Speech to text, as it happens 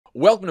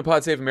Welcome to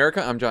Pod Save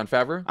America. I'm Jon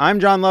Favreau. I'm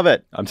Jon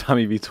Lovett. I'm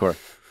Tommy Vietor.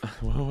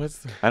 Well,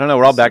 I don't know.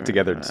 We're all back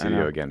together in the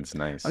studio again. It's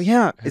nice. Oh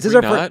yeah, Have is this we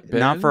our not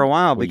not for a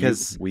while Well,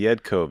 because we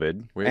had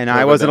COVID. We had and COVID,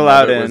 I wasn't then allowed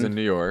Lovett was in. in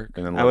New York.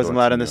 And then I wasn't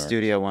allowed in the New York.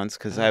 studio once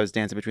because I was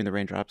dancing between the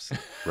raindrops.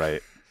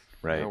 Right,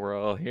 right. Now we're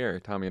all here,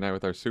 Tommy and I,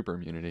 with our super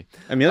immunity.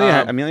 Amelia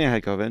had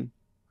COVID.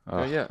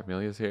 Oh, yeah,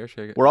 Amelia's here.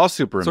 We're all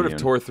super sort immune.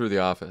 of tore through the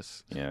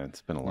office. Yeah,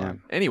 it's been a lot. Yeah.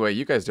 Anyway,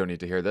 you guys don't need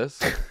to hear this.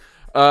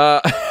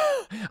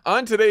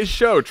 On today's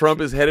show,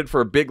 Trump is headed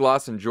for a big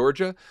loss in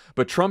Georgia,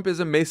 but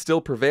Trumpism may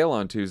still prevail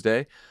on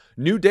Tuesday.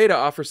 New data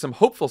offers some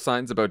hopeful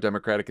signs about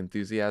Democratic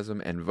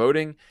enthusiasm and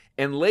voting.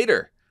 And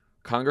later,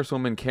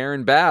 Congresswoman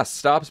Karen Bass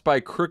stops by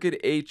Crooked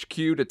HQ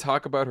to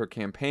talk about her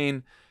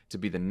campaign to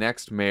be the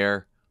next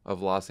mayor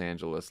of Los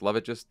Angeles.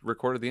 Lovett just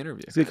recorded the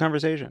interview. It's a good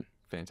conversation.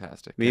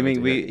 Fantastic. We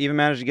even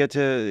managed to get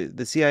to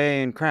the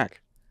CIA and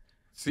crack.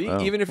 See,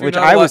 Wow. even if you're Which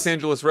not I a was- Los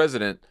Angeles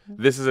resident,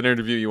 this is an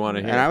interview you want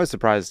to hear. And I was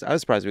surprised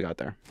we got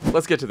there.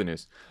 Let's get to the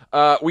news.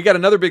 We got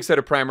another big set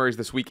of primaries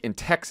this week in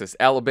Texas,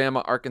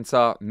 Alabama,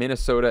 Arkansas,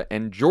 Minnesota,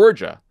 and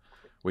Georgia,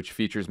 which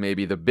features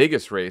maybe the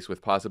biggest race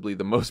with possibly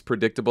the most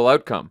predictable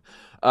outcome.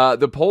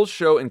 The polls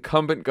show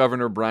incumbent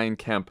Governor Brian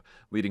Kemp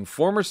leading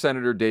former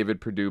Senator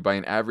David Perdue by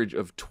an average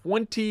of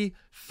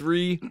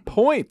 23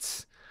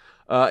 points.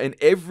 In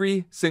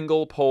every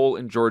single poll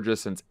in Georgia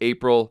since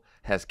April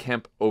has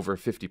Kemp over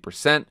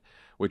 50%,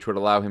 which would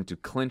allow him to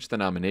clinch the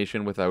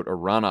nomination without a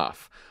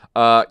runoff.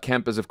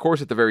 Kemp is, of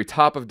course, at the very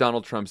top of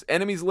Donald Trump's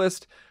enemies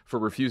list for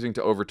refusing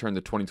to overturn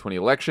the 2020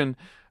 election,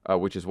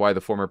 which is why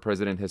the former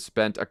president has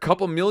spent a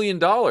couple $1 million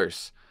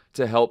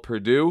to help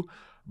Perdue.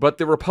 But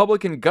the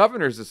Republican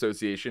Governors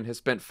Association has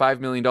spent $5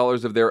 million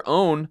of their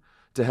own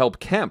to help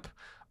Kemp.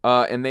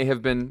 And they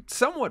have been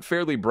somewhat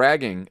fairly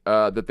bragging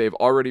that they've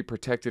already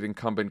protected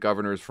incumbent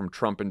governors from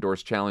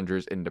Trump-endorsed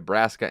challengers in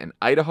Nebraska and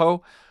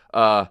Idaho.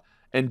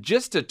 And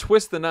just to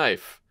twist the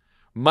knife,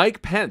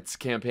 Mike Pence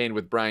campaigned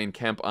with Brian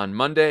Kemp on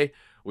Monday,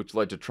 which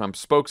led to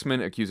Trump's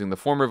spokesman accusing the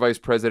former vice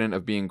president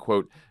of being,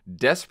 quote,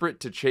 desperate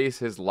to chase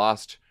his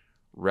lost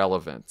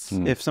relevance.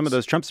 If some of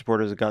those Trump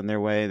supporters had gotten their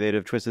way, they'd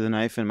have twisted the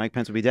knife and Mike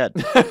Pence would be dead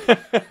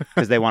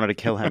because they wanted to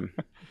kill him.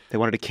 They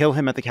wanted to kill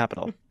him at the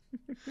Capitol.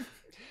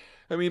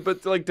 I mean,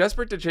 but like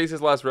desperate to chase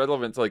his lost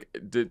relevance, like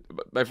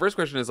my first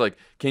question is like,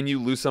 can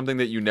you lose something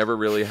that you never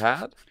really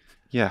had?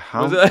 Yeah,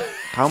 Was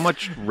how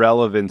much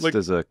relevance Like-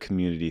 does a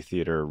community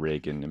theater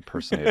Reagan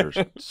impersonator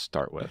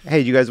start with?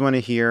 Hey, do you guys want to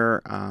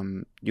hear?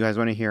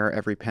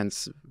 Every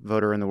Pence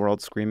voter in the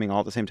world screaming all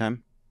at the same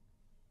time?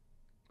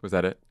 Was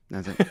that it?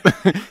 That's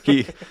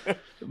it.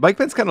 Mike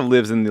Pence kind of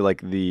lives in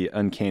the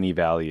uncanny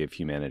valley of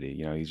humanity.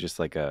 You know, he's just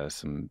like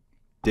some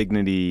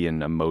dignity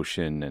and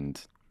emotion and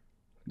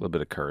a little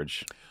bit of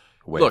courage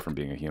away Look, from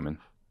being a human.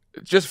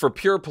 Just for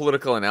pure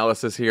political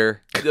analysis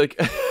here, like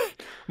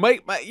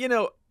Mike, you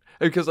know,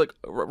 because like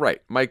right,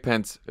 Mike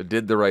Pence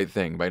did the right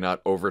thing by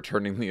not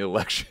overturning the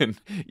election,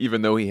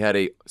 even though he had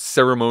a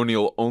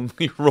ceremonial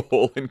only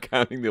role in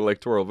counting the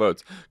electoral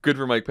votes. Good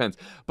for Mike Pence.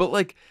 But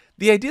like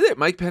the idea that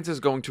Mike Pence is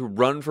going to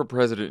run for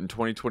president in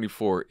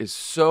 2024 is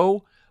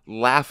so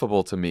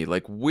laughable to me.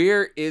 Like,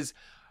 where is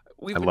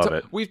I love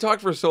it. We've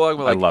talked for so long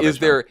about I like, love is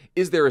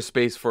it, there a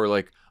space for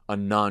like a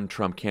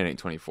non-Trump candidate in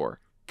 24?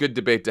 Good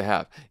debate to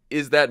have.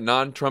 Is that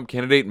non-Trump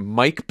candidate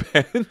Mike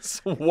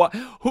Pence? What?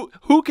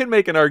 Who can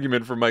make an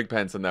argument for Mike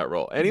Pence in that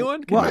role?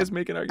 Anyone? Can you guys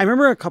make an I argument?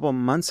 remember a couple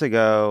months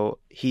ago,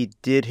 he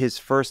did his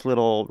first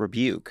little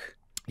rebuke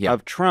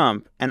of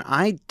Trump, and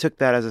I took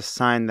that as a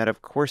sign that,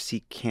 of course, he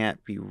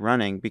can't be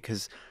running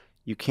because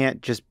you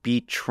can't just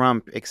beat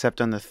Trump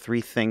except on the three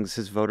things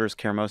his voters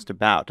care most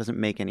about. It doesn't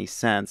make any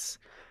sense.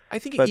 I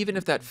think but- even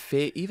if that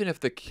even if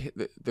the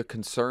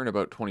concern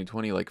about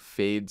 2020 like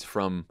fades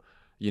from,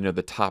 you know,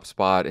 the top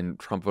spot in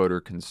Trump voter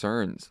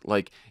concerns,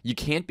 like you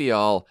can't be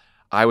all,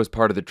 I was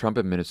part of the Trump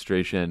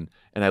administration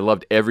and I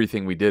loved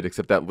everything we did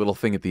except that little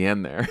thing at the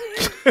end there.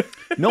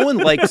 No one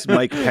likes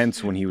Mike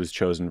Pence when he was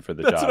chosen for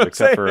the That's what job, I'm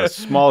except for a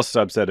saying. small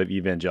subset of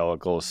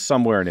evangelicals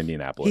somewhere in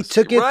Indianapolis. He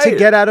took it to Right.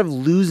 get out of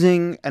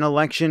losing an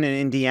election in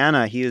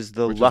Indiana. He is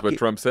the Which lucky. is what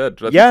Trump said.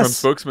 That's Yes, what Trump's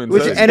spokesman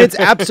Which, said. and it's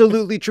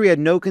absolutely true. He had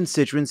no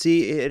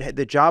constituency.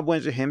 The job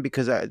went to him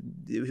because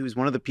he was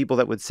one of the people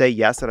that would say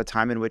yes at a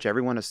time in which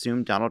everyone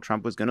assumed Donald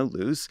Trump was going to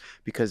lose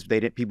because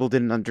people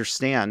didn't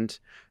understand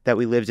that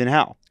we lived in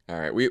hell. All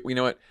right, we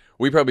know what.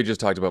 We probably just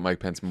talked about Mike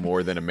Pence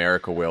more than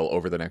America will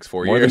over the next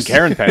 4 More years. than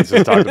Karen Pence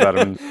has talked about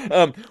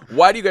him.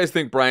 Why do you guys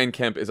think Brian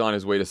Kemp is on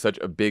his way to such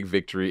a big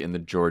victory in the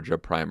Georgia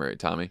primary,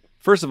 Tommy?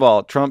 First of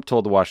all, Trump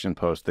told the Washington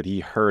Post that he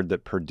heard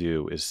that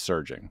Perdue is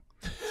surging.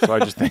 So I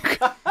just think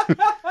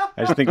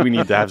we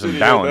need to have some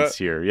balance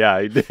here.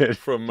 Yeah, he did.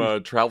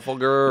 From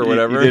Trafalgar or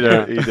whatever? He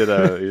did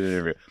an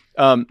interview.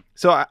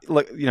 So,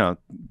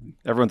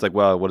 everyone's like,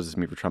 well, what does this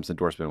mean for Trump's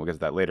endorsement? We'll get to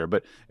that later.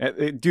 But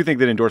I do think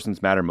that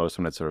endorsements matter most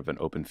when it's sort of an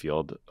open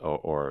field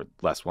or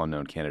less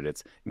well-known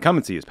candidates.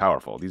 Incumbency is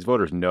powerful. These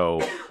voters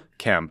know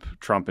Kemp.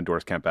 Trump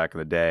endorsed Kemp back in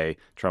the day.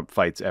 Trump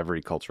fights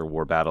every culture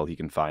war battle he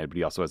can find, but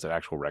he also has an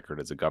actual record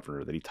as a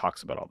governor that he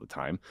talks about all the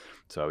time.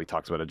 So he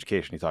talks about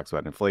education. He talks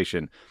about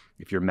inflation.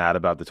 If you're mad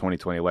about the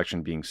 2020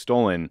 election being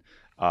stolen,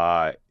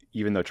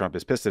 even though Trump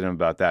is pissed at him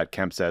about that,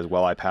 Kemp says,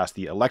 well, I passed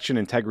the Election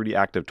Integrity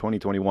Act of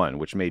 2021,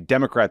 which made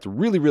Democrats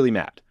really, really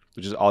mad,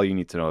 which is all you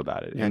need to know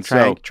about it. Yeah, and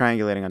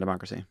triangulating on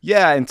democracy.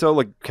 Yeah, and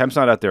so Kemp's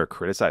not out there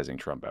criticizing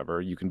Trump ever.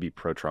 You can be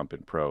pro-Trump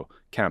and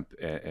pro-Kemp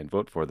and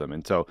vote for them.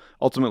 And so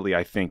ultimately,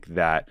 I think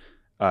that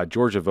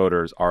Georgia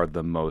voters are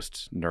the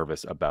most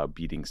nervous about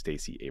beating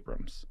Stacey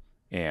Abrams.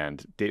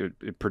 And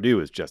David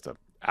Perdue is just an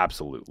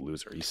absolute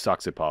loser. He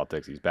sucks at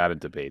politics. He's bad at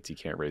debates. He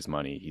can't raise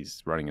money.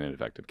 He's running an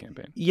ineffective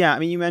campaign. Yeah, I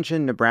mean, you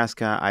mentioned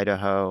Nebraska,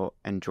 Idaho,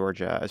 and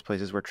Georgia as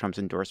places where Trump's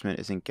endorsement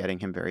isn't getting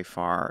him very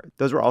far.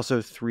 Those were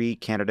also three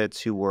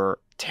candidates who were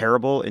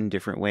terrible in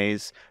different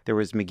ways. There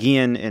was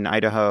McGeehan in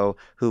Idaho,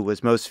 who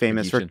was most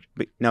famous for...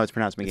 No, it's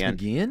pronounced McGeehan.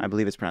 It's McGeehan? I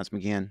believe it's pronounced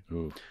McGeehan.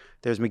 Ooh.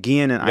 There's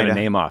McGeehan in Idaho. Get a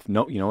name off.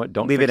 No, you know what?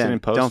 Don't leave fix it in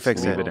post. Don't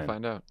fix leave it. in.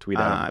 Find out. Tweet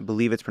at him. I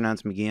believe it's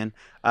pronounced McGeehan.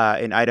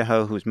 In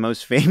Idaho, who's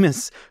most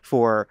famous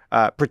for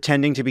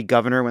pretending to be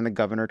governor when the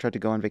governor tried to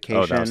go on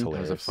vacation. Oh, that was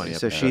hilarious. That was a funny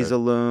So episode. she's a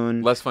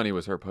loon. Less funny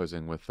was her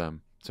posing with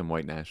some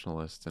white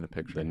nationalists in a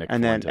picture.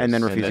 And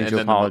then refusing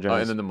to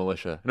apologize. And then the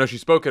militia. No, she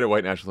spoke at a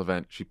white national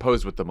event. She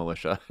posed with the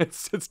militia.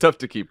 It's tough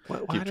to keep track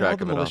of it all. Why do all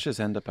the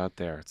militias end up out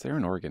there? It's there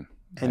in Oregon.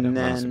 And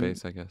then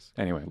space, I guess.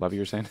 Anyway, love what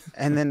you're saying.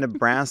 And then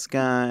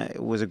Nebraska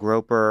was a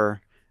groper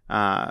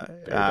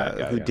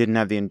who didn't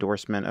have the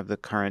endorsement of the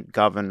current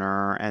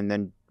governor. And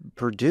then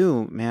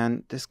Perdue,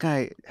 man, this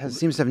guy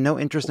seems to have no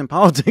interest in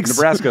politics.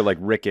 Nebraska,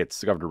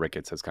 Governor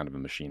Ricketts has kind of a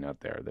machine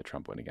out there that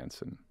Trump went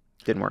against and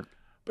didn't work.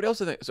 But I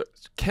also think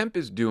Kemp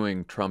is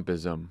doing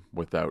Trumpism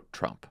without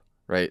Trump,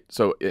 right?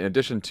 So in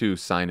addition to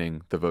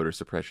signing the voter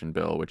suppression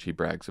bill, which he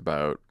brags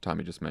about,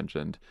 Tommy just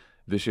mentioned,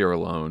 this year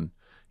alone,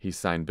 he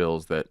signed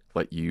bills that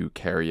let you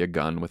carry a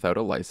gun without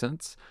a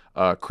license,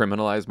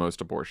 criminalize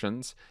most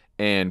abortions,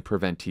 and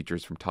prevent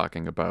teachers from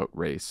talking about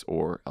race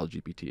or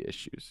LGBT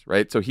issues,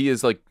 right? So he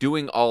is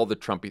doing all the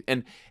Trumpy,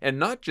 and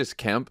not just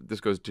Kemp.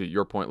 This goes to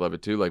your point,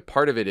 Lovett, too.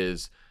 Part of it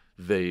is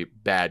the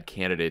bad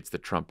candidates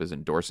that Trump is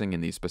endorsing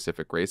in these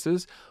specific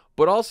races,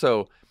 but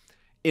also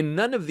in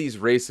none of these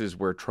races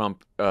where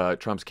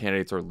Trump's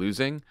candidates are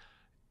losing,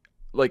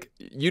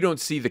 you don't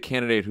see the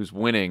candidate who's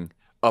winning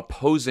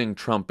opposing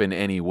Trump in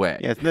any way.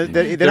 Yeah,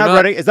 they're not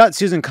running. It's not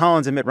Susan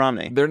Collins and Mitt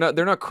Romney. They're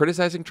not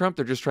criticizing Trump.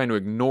 They're just trying to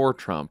ignore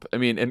Trump. I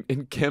mean,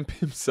 and Kemp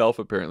himself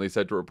apparently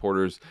said to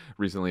reporters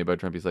recently about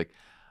Trump, he's like,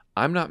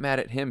 "I'm not mad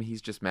at him.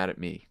 He's just mad at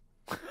me."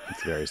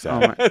 It's very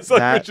sad.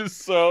 Which is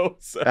so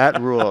sad.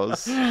 That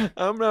rules.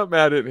 I'm not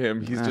mad at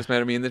him. He's just mad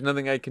at me, and there's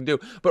nothing I can do.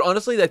 But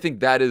honestly, I think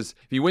that is,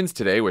 if he wins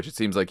today, which it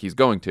seems like he's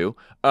going to,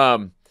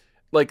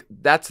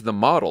 that's the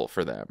model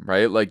for them,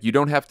 right? You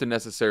don't have to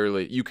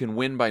necessarily, you can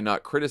win by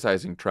not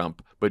criticizing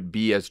Trump, but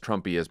be as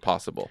Trumpy as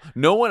possible.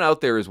 No one out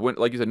there is,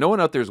 like you said, no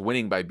one out there is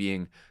winning by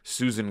being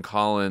Susan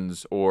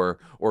Collins or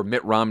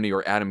Mitt Romney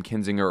or Adam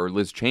Kinzinger or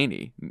Liz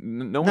Cheney.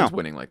 No one's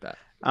winning like that.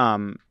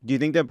 Do you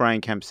think that Brian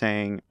Kemp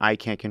saying, I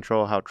can't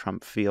control how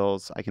Trump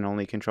feels, I can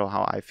only control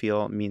how I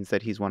feel, means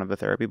that he's one of the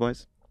therapy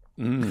boys?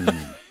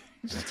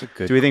 That's a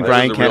good Do we think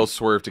question. Brian Kemp, a real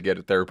swerve to get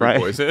a therapy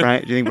boys in?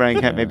 Right? Do you think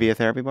Brian Kemp may be a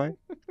therapy boy?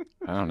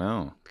 I don't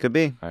know. Could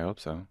be. I hope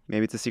so.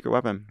 Maybe it's a secret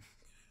weapon.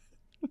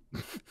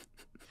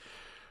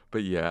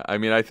 But yeah, I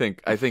mean, I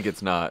think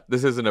it's not.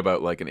 This isn't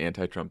about an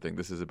anti-Trump thing.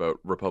 This is about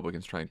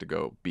Republicans trying to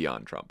go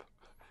beyond Trump.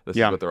 This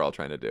is what they're all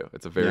trying to do.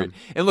 It's a very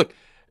and look,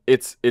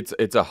 it's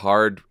a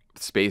hard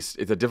space.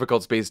 It's a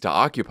difficult space to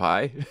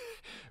occupy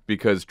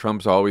because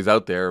Trump's always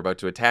out there about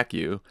to attack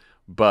you.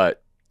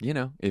 But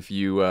if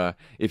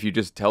you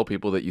just tell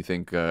people that you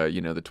think the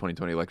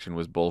 2020 election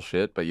was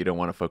bullshit, but you don't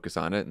want to focus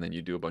on it, and then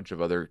you do a bunch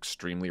of other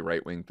extremely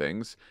right-wing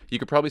things, you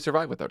could probably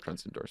survive without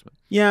Trump's endorsement.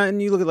 Yeah,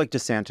 and you look at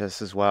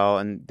DeSantis as well,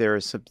 and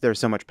there's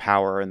so much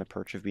power in the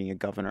perch of being a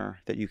governor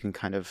that you can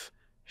kind of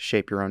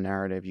shape your own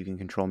narrative. You can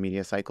control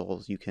media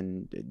cycles. You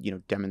can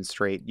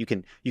demonstrate. You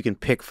can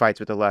pick fights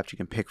with the left. You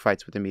can pick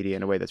fights with the media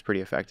in a way that's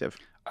pretty effective.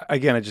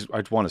 Again, I just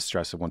want to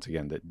stress it once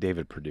again that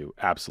David Perdue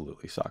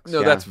absolutely sucks.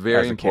 No, that's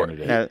very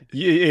important.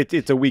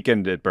 It's a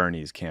weekend at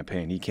Bernie's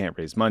campaign. He can't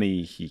raise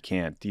money. He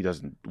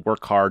doesn't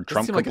work hard.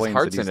 Trump complains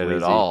that he's lazy.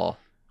 At all.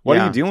 What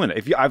are you doing?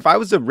 If I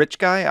was a rich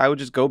guy, I would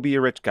just go be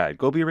a rich guy.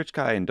 Go be a rich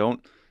guy and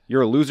don't.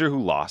 You're a loser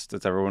who lost.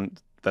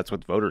 That's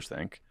what voters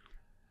think.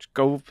 Just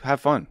go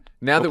have fun.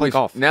 Now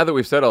that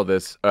we've said all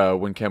this,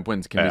 when Kemp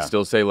wins, can we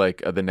still say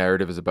the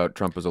narrative is about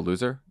Trump as a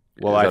loser?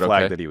 Well, I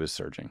flagged that he was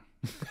surging.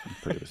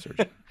 Perdue was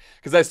surging.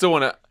 Because I still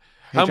want to.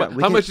 How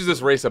much is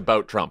this race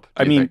about Trump?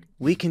 I mean,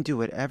 we can do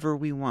whatever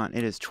we want.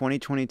 It is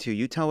 2022.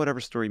 You tell whatever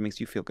story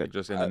makes you feel good.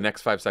 Just in the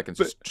next 5 seconds,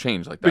 just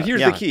change like that. But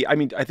here's the key. I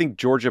mean, I think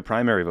Georgia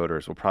primary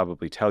voters will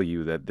probably tell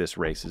you that this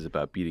race is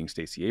about beating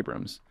Stacey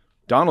Abrams.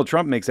 Donald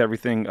Trump makes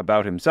everything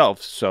about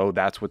himself, so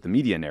that's what the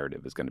media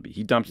narrative is going to be.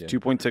 He dumped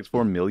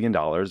 $2.64 million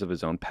of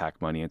his own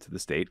PAC money into the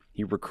state.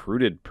 He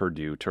recruited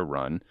Perdue to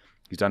run.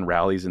 He's done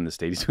rallies in the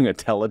state. He's doing a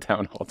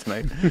teletown hall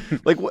tonight.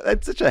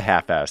 That's such a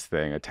half-assed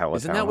thing, a teletown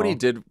Isn't that what he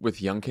did with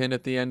Youngkin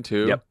at the end,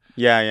 too? Yep.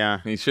 Yeah.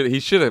 He should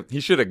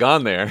have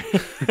gone there.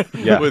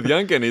 With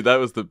Youngkin,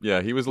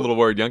 he was a little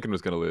worried Youngkin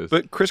was going to lose.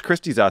 But Chris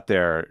Christie's out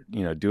there,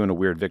 doing a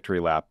weird victory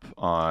lap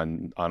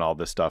on all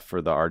this stuff for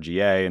the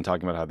RGA and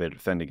talking about how they're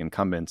defending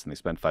incumbents and they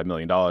spent $5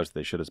 million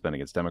they should have spent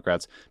against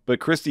Democrats. But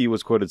Christie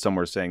was quoted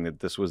somewhere saying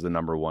that this was the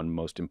number one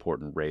most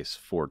important race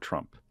for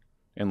Trump.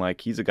 And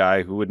he's a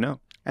guy who would know.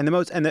 And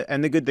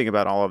the good thing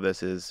about all of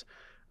this is,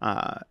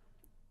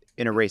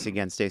 in a race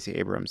against Stacey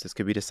Abrams, this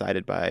could be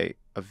decided by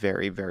a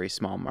very, very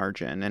small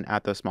margin. And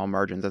at those small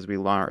margins, as we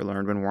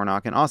learned when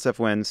Warnock and Ossoff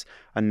wins,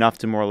 enough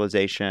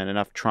demoralization,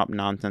 enough Trump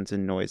nonsense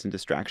and noise and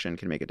distraction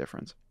can make a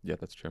difference. Yeah,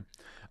 that's true.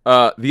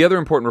 The other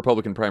important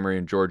Republican primary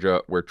in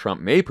Georgia where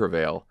Trump may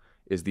prevail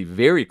is the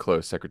very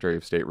close Secretary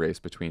of State race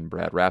between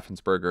Brad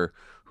Raffensperger,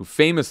 who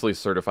famously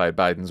certified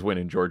Biden's win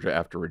in Georgia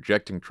after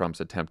rejecting Trump's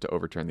attempt to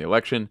overturn the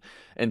election,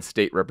 and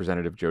State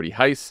Representative Jody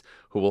Hice,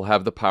 who will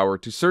have the power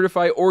to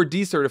certify or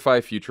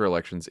decertify future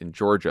elections in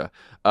Georgia.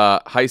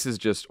 Hice is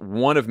just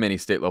one of many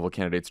state-level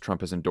candidates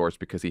Trump has endorsed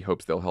because he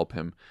hopes they'll help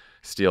him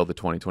steal the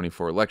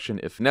 2024 election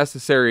if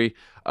necessary.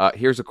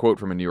 Here's a quote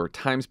from a New York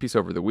Times piece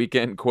over the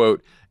weekend.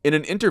 Quote, "In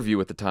an interview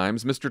with the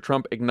Times, Mr.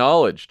 Trump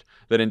acknowledged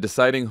that in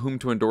deciding whom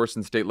to endorse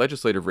in state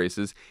legislative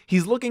races,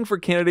 he's looking for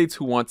candidates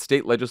who want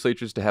state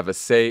legislatures to have a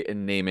say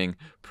in naming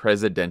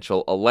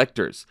presidential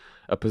electors,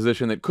 a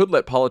position that could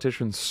let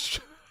politicians..."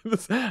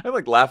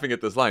 I'm laughing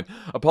at this line.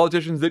 A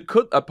position that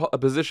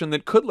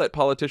could let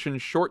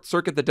politicians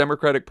short-circuit the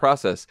democratic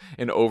process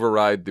and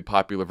override the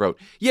popular vote.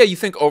 Yeah, you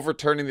think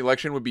overturning the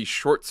election would be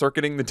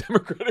short-circuiting the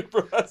democratic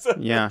process?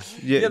 Yeah,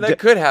 that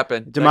could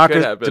happen.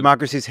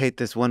 Democracies hate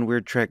this one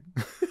weird trick.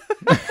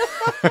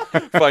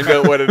 Find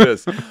out what it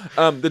is.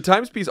 The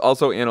Times piece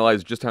also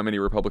analyzed just how many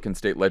Republican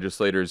state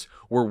legislators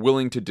were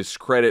willing to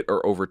discredit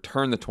or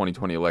overturn the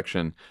 2020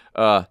 election.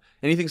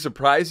 Anything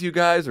surprise you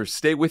guys or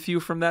stay with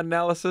you from that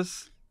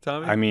analysis,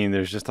 Tommy? I mean,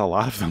 there's just a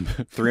lot of them.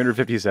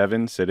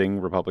 357 sitting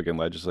Republican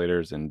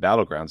legislators in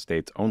battleground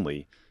states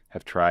only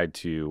have tried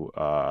to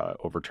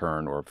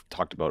overturn or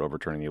talked about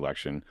overturning the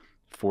election.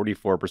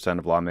 44%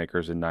 of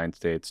lawmakers in 9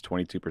 states,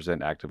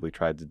 22% actively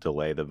tried to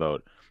delay the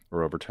vote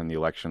or overturn the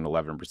election.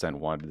 11%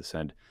 wanted to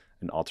send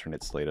an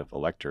alternate slate of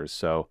electors.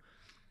 So,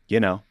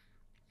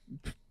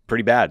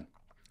 pretty bad.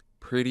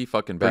 Pretty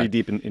fucking bad. Pretty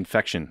deep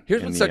infection.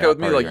 Here's what stuck out with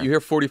me. You hear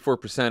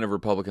 44% of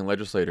Republican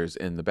legislators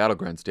in the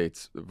battleground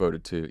states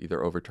voted to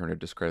either overturn or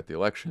discredit the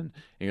election.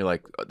 And you're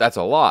like, that's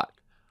a lot.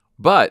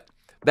 But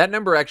that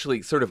number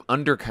actually sort of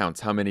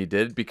undercounts how many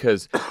did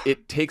because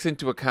it takes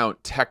into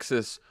account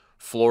Texas,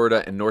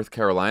 Florida, and North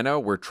Carolina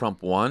where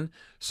Trump won.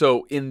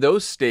 So in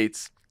those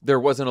states, there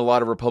wasn't a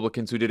lot of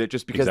Republicans who did it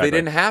just because they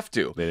didn't have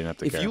to. They didn't have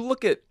to care. If you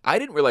look at, I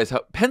didn't realize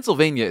how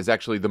Pennsylvania is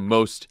actually the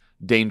most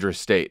dangerous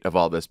state of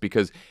all this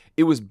because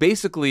it was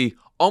basically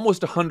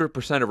almost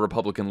 100% of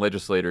Republican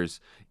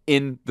legislators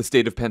in the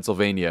state of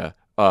Pennsylvania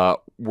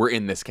were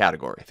in this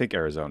category. I think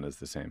Arizona is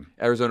the same.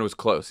 Arizona was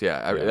close,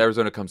 yeah.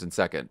 Arizona comes in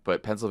second,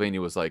 but Pennsylvania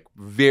was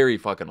very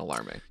fucking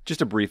alarming.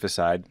 Just a brief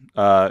aside,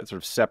 sort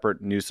of separate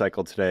news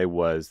cycle today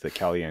was that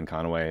Kellyanne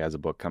Conway has a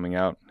book coming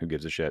out. Who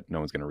gives a shit? No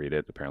one's going to read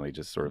it. Apparently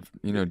just sort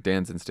of...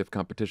 Dan's in stiff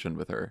competition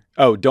with her.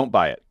 Oh, don't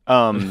buy it.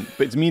 But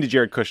it's mean to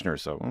Jared Kushner,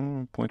 so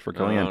point for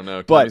Kellyanne. Oh,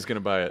 no, Tommy's going to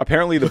buy it.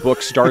 Apparently the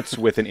book starts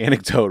with an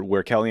anecdote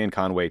where Kellyanne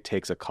Conway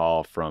takes a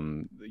call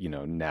from,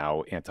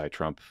 now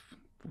anti-Trump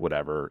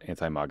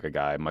anti-MAGA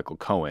guy, Michael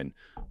Cohen,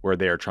 where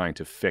they are trying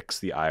to fix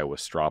the Iowa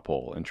straw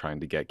poll and trying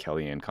to get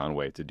Kellyanne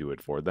Conway to do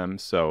it for them.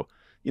 So,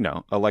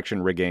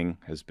 election rigging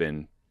has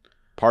been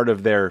part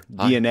of their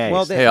DNA.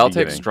 Well, I'll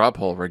take straw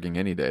poll rigging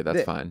any day.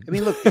 That's fine. I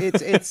mean, look,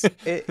 it's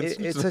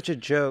such a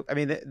joke. I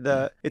mean,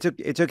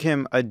 it took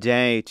him a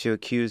day to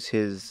accuse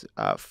his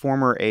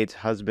former aide's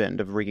husband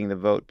of rigging the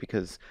vote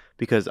because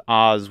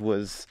Oz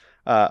was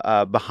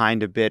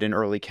behind a bit in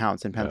early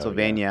counts in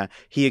Pennsylvania. Oh,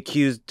 yeah. He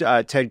accused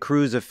Ted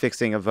Cruz of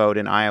fixing a vote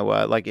in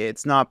Iowa.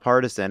 It's not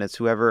partisan. It's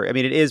whoever. I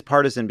mean, it is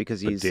partisan because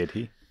he's. But did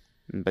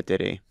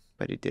he?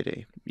 But did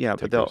he? Yeah.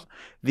 Ted but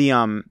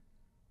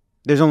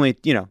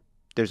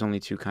there's only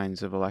two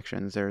kinds of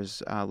elections.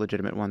 There's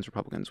legitimate ones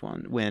Republicans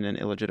win, and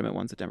illegitimate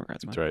ones that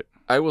Democrats win. That's right.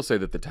 I will say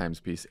that the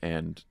Times piece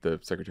and the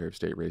Secretary of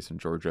State race in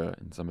Georgia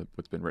and some of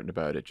what's been written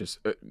about it just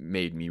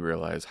made me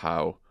realize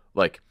how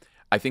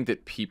I think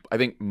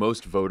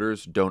most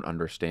voters don't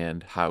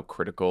understand how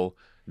critical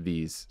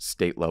these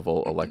state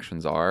level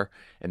elections are.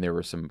 And there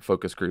were some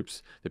focus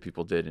groups that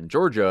people did in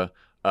Georgia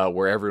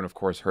where everyone, of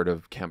course, heard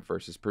of Kemp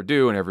versus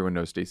Perdue and everyone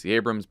knows Stacey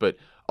Abrams. But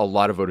a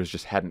lot of voters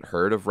just hadn't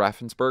heard of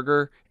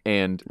Raffensperger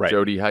and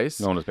Jody Hice.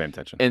 No one was paying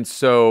attention. And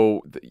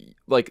so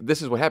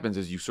this is what happens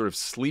is you sort of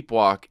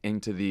sleepwalk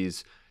into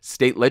these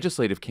state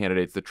legislative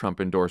candidates that Trump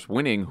endorsed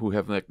winning who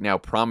have now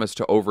promised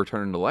to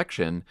overturn an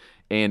election.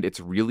 And it's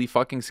really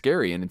fucking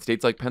scary. And in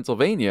states like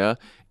Pennsylvania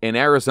and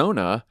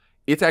Arizona,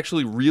 it's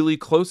actually really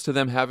close to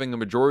them having a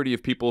majority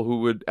of people who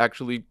would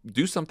actually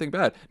do something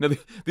bad. Now,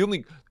 the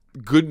only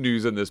good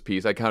news in this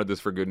piece, I counted this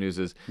for good news,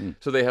 is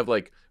so they have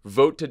like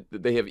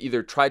they have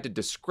either tried to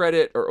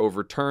discredit or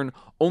overturn.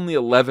 Only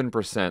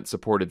 11%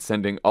 supported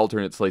sending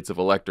alternate slates of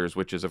electors,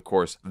 which is of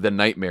course the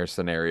nightmare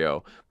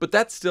scenario. But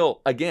that's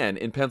still, again,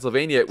 in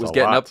Pennsylvania, it was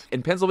getting up.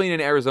 In Pennsylvania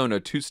and Arizona,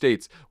 2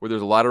 states where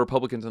there's a lot of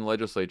Republicans in the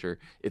legislature,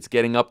 it's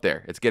getting up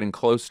there. It's getting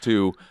close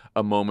to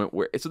a moment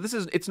where, so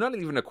it's not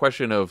even a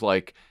question of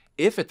like,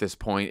 if at this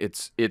point,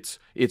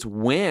 it's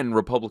when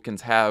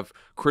Republicans have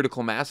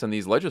critical mass in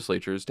these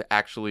legislatures to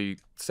actually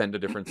send a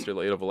different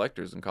slate of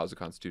electors and cause a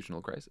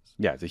constitutional crisis.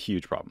 Yeah, it's a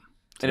huge problem.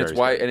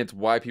 It's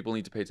why people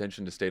need to pay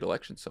attention to state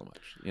elections so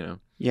much, you know?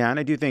 Yeah, and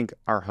I do think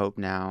our hope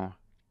now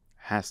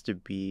has to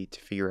be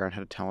to figure out how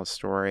to tell a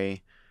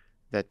story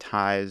that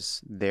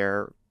ties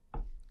their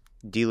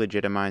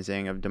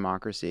delegitimizing of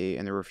democracy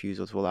and the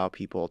refusal to allow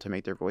people to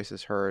make their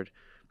voices heard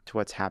to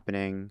what's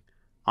happening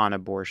on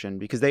abortion,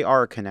 because they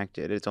are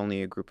connected. It's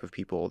only a group of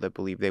people that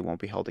believe they won't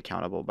be held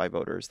accountable by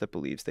voters that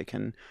believes they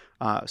can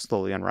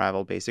slowly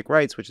unravel basic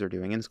rights, which they're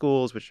doing in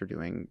schools, which they're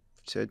doing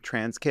to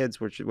trans kids,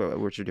 which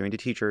they're doing to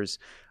teachers,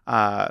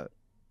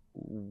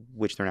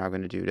 which they're now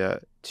going to do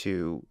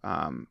to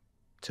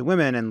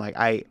women. And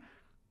like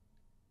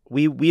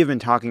we have been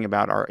talking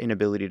about our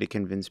inability to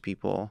convince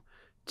people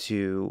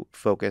to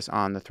focus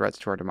on the threats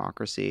to our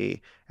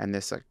democracy, and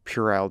this like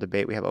puerile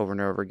debate we have over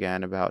and over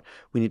again about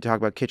we need to talk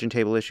about kitchen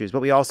table issues, but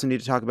we also need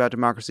to talk about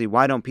democracy.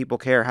 Why don't people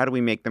care? How do we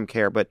make them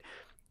care? But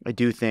I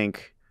do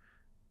think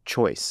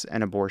choice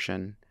and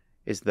abortion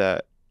is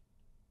the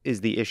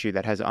issue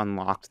that has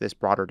unlocked this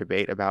broader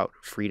debate about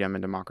freedom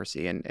and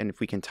democracy. And if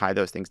we can tie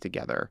those things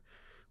together,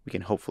 we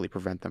can hopefully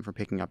prevent them from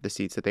picking up the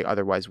seats that they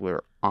otherwise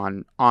were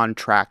on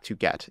track to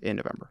get in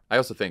November. I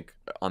also think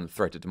on the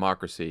threat to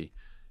democracy,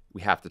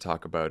 we have to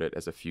talk about it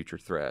as a future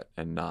threat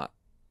and not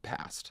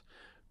past,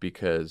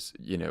 because,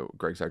 you know,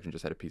 Greg Sargent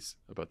just had a piece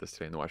about this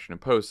today in the Washington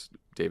Post.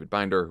 David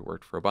Binder, who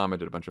worked for Obama,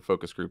 did a bunch of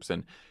focus groups.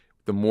 And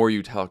the more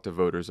you talk to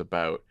voters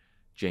about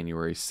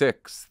January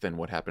 6th and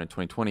what happened in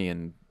 2020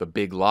 and the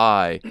big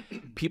lie,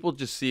 people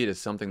just see it as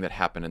something that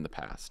happened in the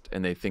past,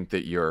 and they think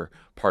that you're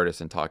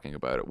partisan talking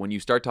about it. When you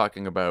start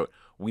talking about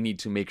we need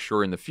to make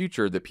sure in the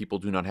future that people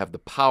do not have the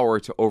power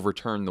to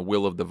overturn the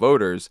will of the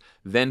voters,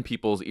 then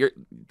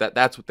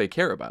that's what they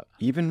care about.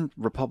 Even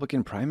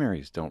Republican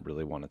primaries don't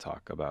really want to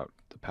talk about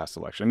the past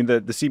election. I mean,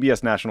 the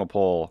CBS national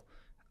poll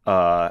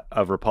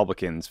of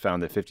Republicans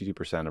found that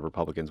 52% of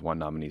Republicans want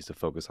nominees to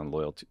focus on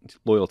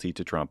loyalty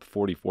to Trump.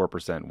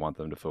 44% want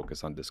them to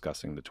focus on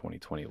discussing the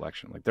 2020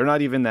 election. Like, they're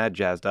not even that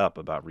jazzed up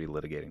about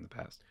relitigating the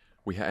past.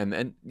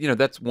 And you know,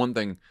 that's one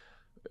thing.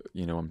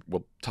 You know,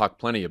 we'll talk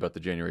plenty about the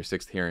January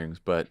 6th hearings,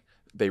 but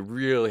they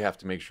really have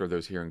to make sure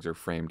those hearings are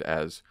framed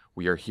as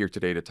we are here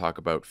today to talk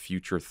about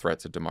future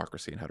threats of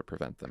democracy and how to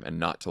prevent them, and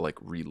not to like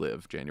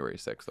relive January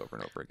 6th over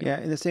and over again.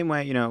 Yeah, in the same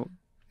way,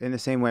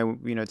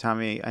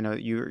 Tommy, I know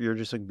you're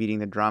just like beating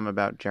the drum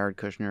about Jared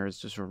Kushner's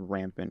just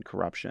rampant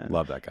corruption.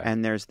 Love that guy.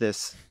 And there's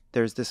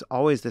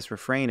always this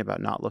refrain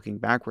about not looking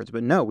backwards,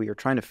 but no, we are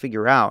trying to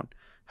figure out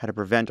how to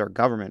prevent our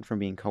government from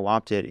being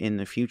co-opted in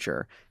the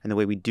future. And the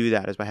way we do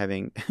that is by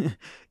having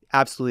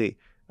absolutely,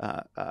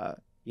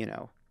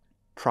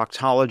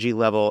 proctology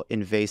level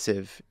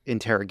invasive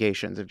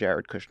interrogations of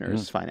Jared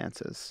Kushner's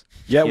finances.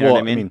 Yeah, you know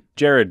I mean,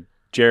 Jared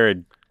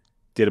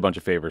did a bunch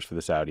of favors for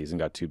the Saudis and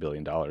got $2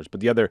 billion. But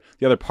the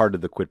other part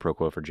of the quid pro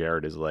quo for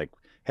Jared is like,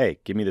 hey,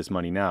 give me this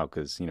money now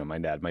because, you know, my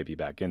dad might be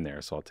back in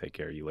there, so I'll take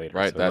care of you later.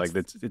 Right. So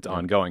it's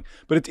ongoing.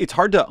 But it's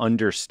hard to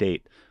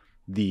understate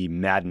the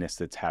madness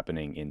that's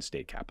happening in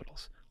state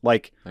capitals.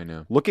 Like, I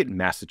know. Look at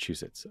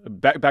Massachusetts.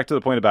 Back to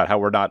the point about how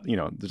we're not, you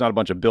know, there's not a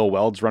bunch of Bill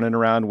Welds running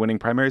around winning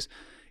primaries.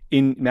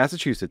 In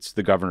Massachusetts,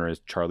 the governor is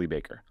Charlie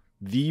Baker,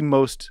 the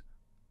most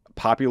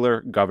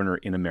popular governor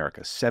in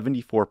America,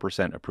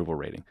 74% approval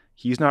rating.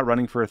 He's not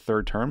running for a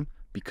third term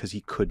because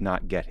he could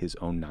not get his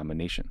own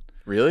nomination.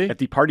 Really? At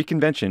the party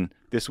convention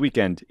this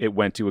weekend, it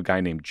went to a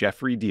guy named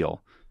Jeffrey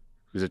Deal,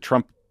 who's a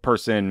Trump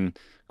person.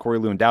 Corey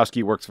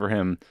Lewandowski works for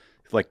him.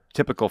 Like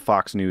typical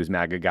Fox News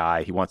MAGA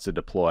guy. He wants to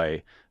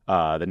deploy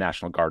the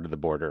National Guard to the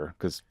border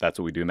because that's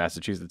what we do in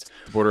Massachusetts.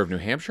 The border of New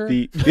Hampshire?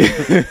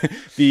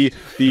 The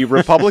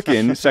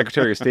Republican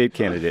Secretary of State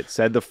candidate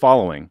said the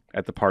following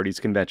at the party's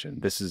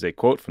convention. This is a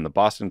quote from the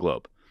Boston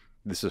Globe.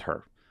 This is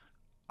her.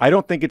 I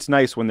don't think it's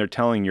nice when they're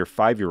telling your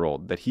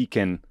 5-year-old that he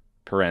can,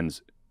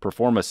 parens,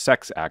 perform a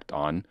sex act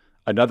on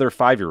another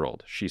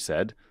 5-year-old, she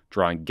said,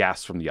 drawing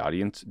gasps from the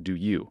audience. Do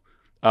you?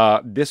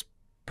 This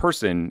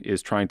person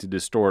is trying to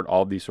distort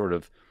all the sort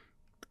of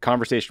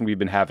conversation we've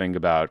been having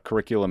about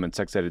curriculum and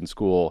sex ed in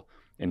school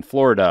in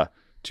Florida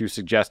to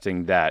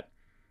suggesting that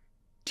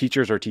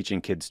teachers are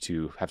teaching kids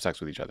to have sex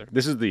with each other.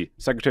 This is the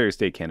Secretary of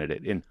State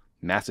candidate in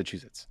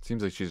Massachusetts.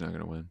 Seems like she's not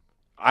going to win.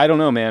 I don't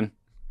know, man.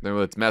 No,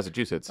 it's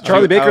Massachusetts.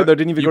 Charlie Baker, though,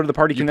 didn't even go to the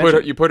party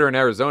convention. You put her in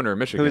Arizona or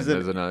Michigan.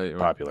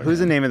 Popular. Who's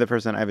the name of the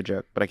person? I have a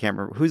joke, but I can't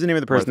remember. Who's the name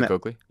of the person? Martha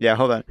Coakley? Yeah,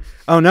 hold on.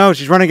 Oh, no,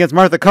 she's running against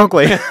Martha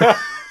Coakley.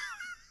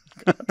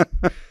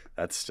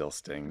 That still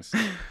stings.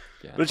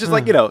 Yeah. But it's just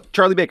like,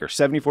 Charlie Baker,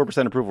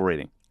 74% approval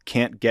rating.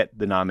 Can't get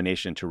the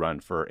nomination to run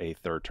for a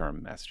third term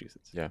in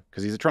Massachusetts. Yeah.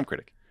 Because he's a Trump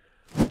critic.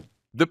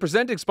 The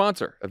presenting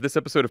sponsor of this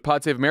episode of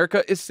Pod Save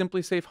America is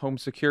Simply Safe Home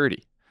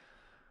Security.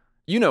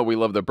 You know we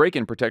love the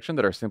break-in protection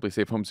that our Simply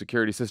Safe Home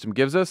Security system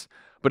gives us,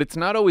 but it's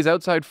not always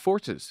outside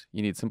forces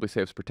you need Simply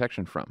Safe's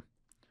protection from.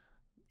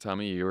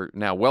 Tommy, you're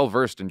now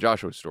well-versed in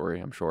Joshua's story,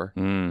 I'm sure.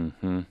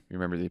 Mm-hmm. You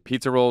remember the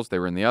pizza rolls? They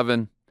were in the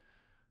oven.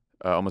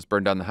 Almost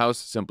burned down the house.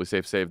 Simply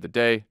Safe saved the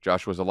day.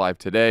 Joshua's alive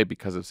today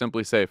because of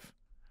Simply Safe.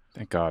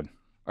 Thank God.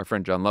 Our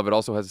friend Jon Lovett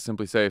also has a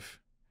Simply Safe.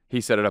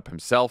 He set it up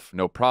himself,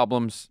 no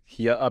problems.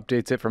 He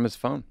updates it from his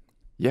phone.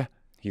 Yeah.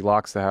 He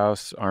locks the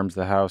house, arms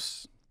the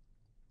house,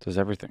 does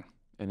everything.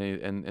 And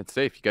it's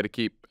safe. You got to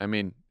keep,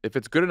 if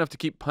it's good enough to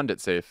keep pundit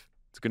safe,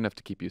 it's good enough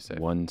to keep you safe.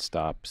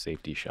 One-stop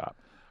safety shop.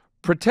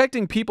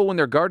 Protecting people when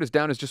their guard is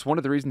down is just one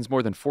of the reasons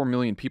more than 4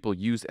 million people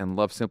use and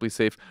love Simply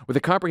Safe. With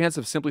a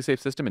comprehensive Simply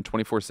Safe system and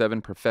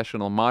 24/7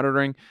 professional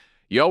monitoring,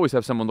 you always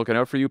have someone looking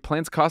out for you.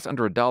 Plans cost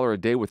under $1 a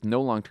day with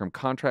no long-term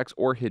contracts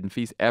or hidden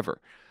fees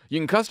ever. You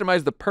can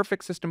customize the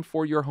perfect system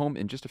for your home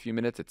in just a few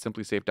minutes at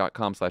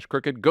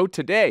simplysafe.com/crooked. Go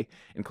today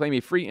and claim a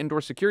free indoor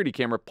security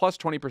camera plus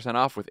 20%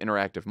 off with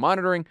interactive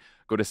monitoring.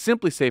 Go to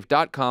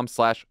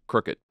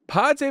simplysafe.com/crooked.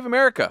 Pod Save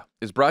America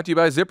is brought to you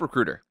by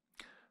ZipRecruiter.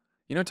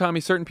 You know,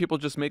 Tommy, certain people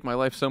just make my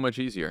life so much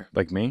easier.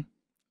 Like me?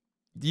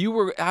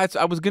 I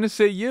was going to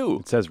say you.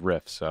 It says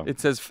riff, so.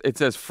 It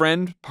says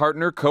friend,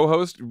 partner,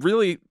 co-host,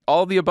 really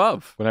all the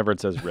above. Whenever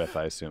it says riff,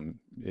 I assume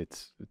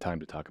it's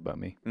time to talk about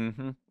me.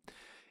 Mm-hmm.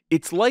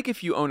 It's like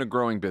if you own a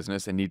growing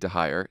business and need to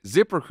hire,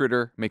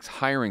 ZipRecruiter makes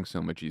hiring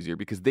so much easier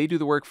because they do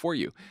the work for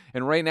you.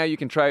 And right now you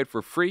can try it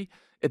for free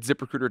at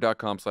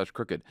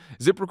ZipRecruiter.com/crooked.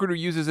 ZipRecruiter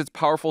uses its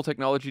powerful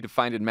technology to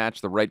find and match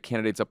the right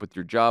candidates up with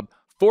your job.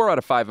 4 out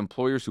of 5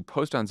 employers who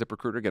post on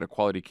ZipRecruiter get a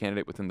quality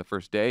candidate within the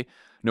first day.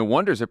 No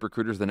wonder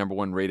ZipRecruiter is the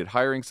 #1 rated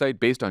hiring site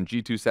based on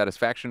G2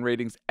 satisfaction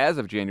ratings as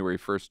of January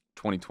 1st,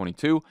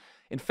 2022.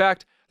 In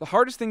fact, the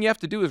hardest thing you have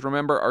to do is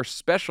remember our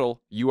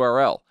special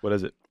URL. What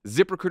is it?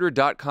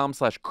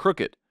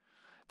 ZipRecruiter.com/crooked.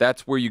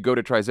 That's where you go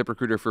to try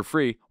ZipRecruiter for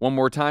free. One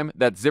more time,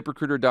 that's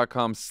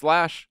ZipRecruiter.com/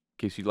 in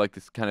case you'd like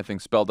this kind of thing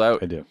spelled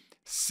out. I do.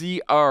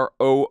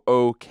 CROOKED.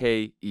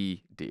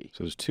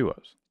 So there's 2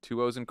 O's.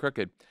 2 O's in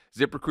crooked.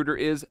 ZipRecruiter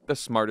is the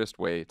smartest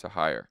way to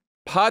hire.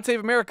 Pod Save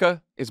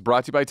America is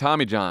brought to you by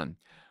Tommy John.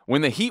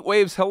 When the heat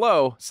waves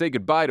hello, say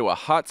goodbye to a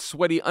hot,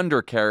 sweaty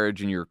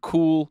undercarriage in your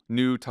cool,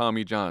 new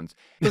Tommy Johns.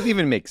 Doesn't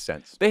even make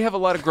sense. They have a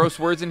lot of gross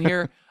words in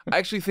here. I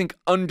actually think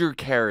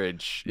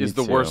undercarriage is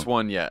the worst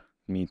one yet.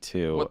 Me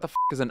too. What the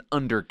is an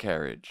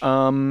undercarriage?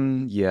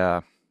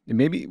 Yeah.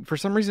 Maybe for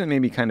some reason it made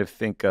me kind of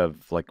think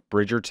of like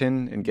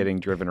Bridgerton and getting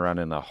driven around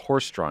in a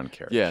horse-drawn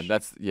carriage.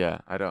 Yeah,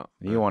 I don't.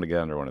 You want to get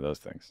under one of those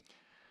things.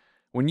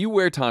 When you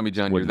wear Tommy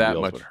John, you're that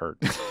much. Would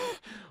hurt.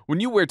 When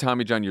you wear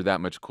Tommy John, you're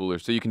that much cooler.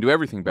 So you can do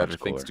everything better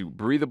thanks to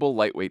breathable,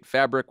 lightweight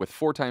fabric with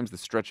 4 times the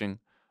stretching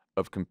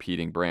of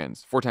competing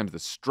brands. 4 times the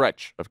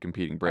stretch of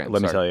competing brands.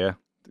 Let me tell you,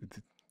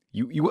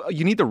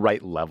 you need the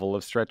right level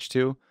of stretch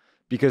too.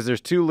 Because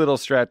there's too little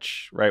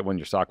stretch, right? When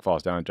your sock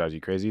falls down, it drives you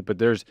crazy. But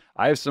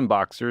I have some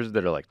boxers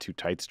that are like too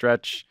tight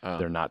stretch.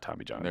 They're not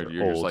Tommy John. They're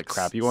old, just like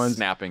crappy ones.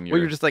 Snapping where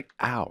you're just like,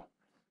 ow.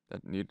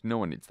 No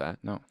one needs that.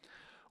 No.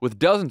 With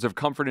dozens of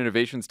comfort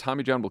innovations,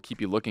 Tommy John will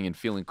keep you looking and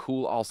feeling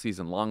cool all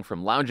season long,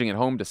 from lounging at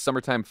home to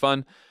summertime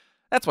fun.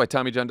 That's why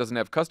Tommy John doesn't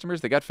have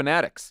customers. They got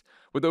fanatics.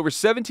 With over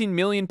 17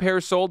 million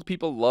pairs sold,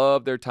 people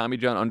love their Tommy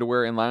John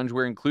underwear and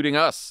loungewear, including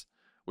us.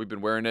 We've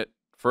been wearing it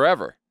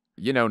forever.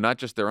 You know, not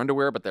just their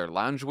underwear, but their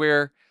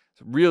loungewear.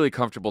 It's really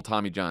comfortable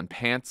Tommy John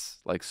pants,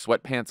 like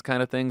sweatpants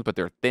kind of things, but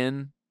they're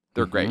thin.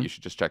 They're great. You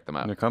should just check them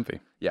out. They're comfy.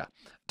 Yeah.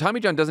 Tommy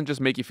John doesn't just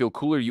make you feel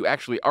cooler. You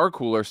actually are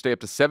cooler. Stay up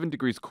to 7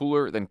 degrees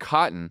cooler than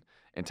cotton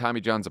and Tommy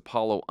John's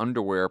Apollo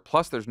underwear.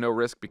 Plus, there's no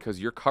risk because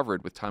you're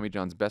covered with Tommy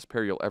John's best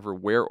pair you'll ever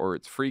wear or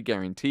its free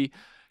guarantee.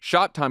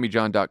 Shop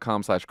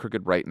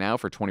TommyJohn.com/crooked right now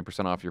for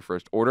 20% off your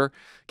first order.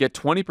 Get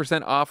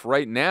 20% off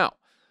right now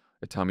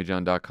at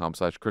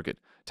TommyJohn.com/crooked.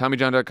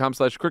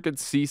 TommyJohn.com/crooked.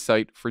 See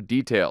site for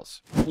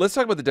details. Let's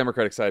talk about the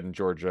Democratic side in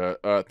Georgia.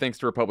 Thanks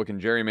to Republican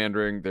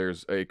gerrymandering,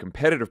 there's a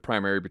competitive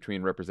primary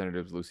between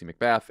Representatives Lucy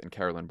McBath and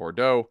Carolyn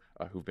Bordeaux,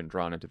 who've been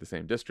drawn into the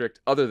same district.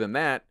 Other than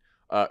that,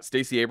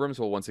 Stacey Abrams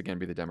will once again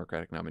be the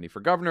Democratic nominee for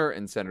governor,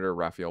 and Senator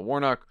Raphael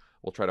Warnock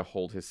will try to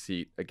hold his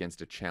seat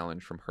against a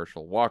challenge from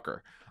Herschel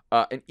Walker.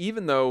 And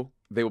even though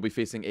they will be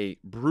facing a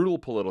brutal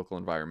political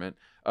environment,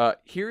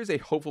 here is a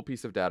hopeful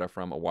piece of data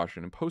from a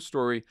Washington Post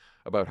story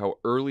about how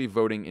early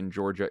voting in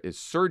Georgia is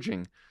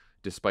surging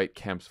despite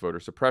Kemp's voter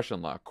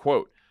suppression law.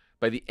 Quote,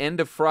 by the end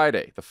of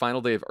Friday, the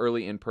final day of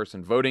early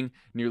in-person voting,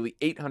 nearly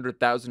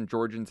 800,000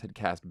 Georgians had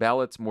cast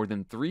ballots, more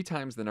than 3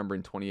 times the number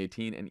in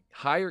 2018 and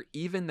higher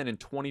even than in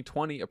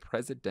 2020, a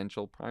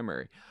presidential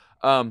primary.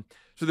 So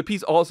the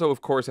piece also,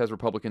 of course, has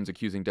Republicans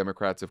accusing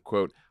Democrats of,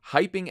 quote,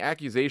 hyping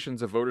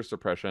accusations of voter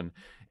suppression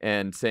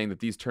and saying that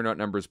these turnout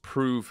numbers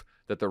prove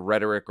that the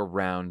rhetoric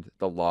around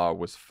the law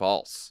was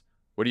false.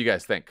 What do you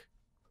guys think?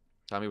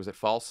 Tommy, was it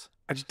false?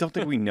 I just don't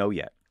think we know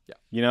yet. Yeah.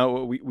 You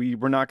know,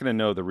 we're not going to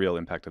know the real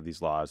impact of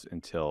these laws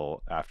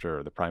until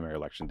after the primary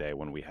election day,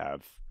 when we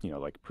have, you know,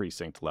 like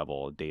precinct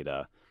level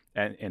data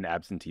and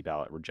absentee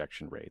ballot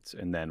rejection rates.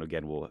 And then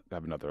again, we'll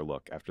have another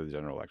look after the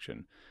general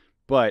election.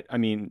 But I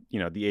mean, you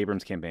know, the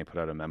Abrams campaign put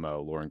out a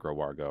memo. Lauren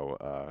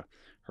Growargo,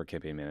 her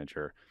campaign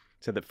manager,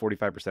 said that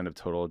 45% of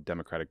total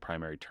Democratic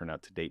primary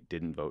turnout to date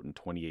didn't vote in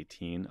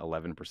 2018.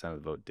 11% of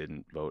the vote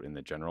didn't vote in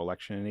the general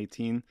election in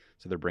 18.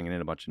 So they're bringing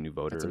in a bunch of new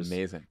voters. That's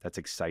amazing. That's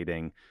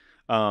exciting.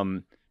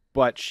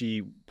 But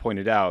she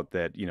pointed out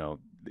that, you know,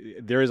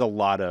 there is a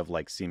lot of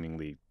like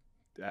seemingly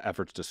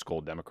efforts to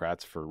scold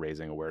Democrats for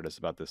raising awareness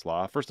about this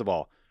law. First of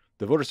all,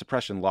 the voter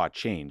suppression law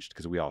changed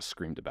because we all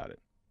screamed about it.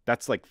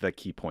 That's like the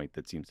key point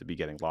that seems to be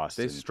getting lost.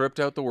 They stripped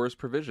out the worst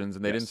provisions,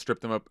 and they didn't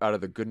strip them up out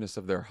of the goodness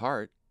of their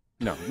heart.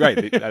 No, right.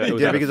 It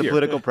did because of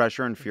political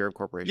pressure and fear of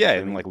corporations. Yeah,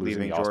 and like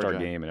losing the All-Star Georgia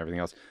game and everything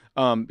else.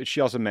 But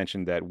she also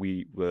mentioned that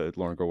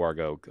Lauren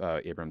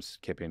Growargo, Abrams'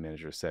 campaign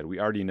manager, said, we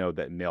already know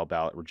that mail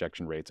ballot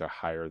rejection rates are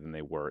higher than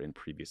they were in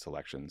previous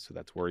elections. So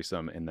that's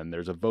worrisome. And then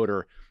there's a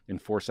voter in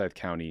Forsyth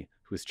County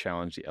who has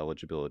challenged the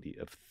eligibility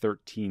of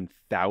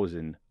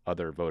 13,000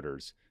 other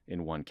voters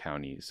in one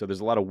county. So there's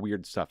a lot of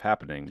weird stuff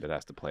happening that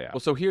has to play out. Well,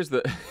 so here's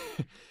the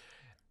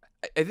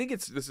I think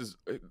this is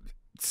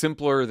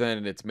simpler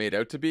than it's made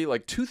out to be.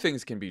 Like, two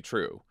things can be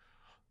true.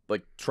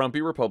 Like,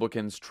 Trumpy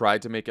Republicans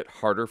tried to make it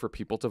harder for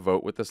people to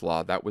vote with this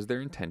law. That was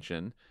their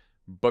intention.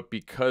 But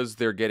because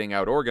they're getting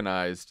out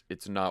organized,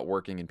 it's not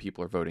working and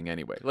people are voting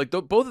anyway. Like,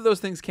 both of those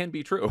things can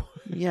be true.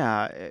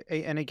 Yeah.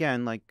 And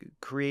again, like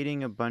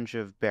creating a bunch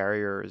of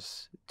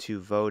barriers to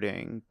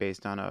voting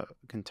based on a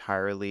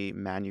entirely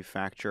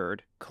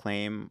manufactured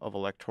claim of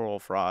electoral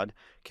fraud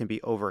can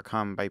be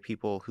overcome by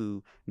people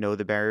who know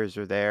the barriers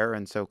are there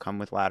and so come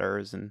with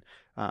ladders and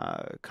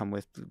come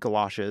with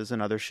galoshes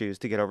and other shoes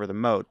to get over the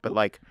moat. But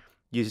like,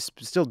 you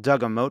still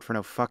dug a moat for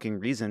no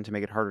fucking reason to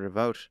make it harder to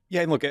vote.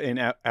 Yeah, and look,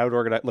 out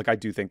organized. Look, I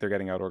do think they're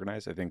getting out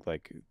organized. I think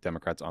like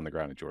Democrats on the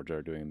ground in Georgia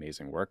are doing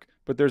amazing work.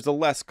 But there's a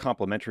less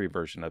complimentary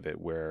version of it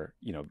where,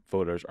 you know,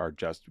 voters are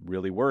just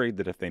really worried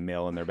that if they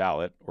mail in their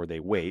ballot or they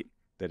wait,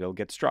 that it'll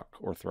get struck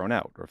or thrown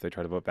out, or if they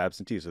try to vote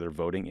absentee, so they're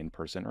voting in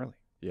person early.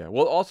 Yeah,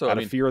 well, also, out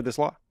of fear of this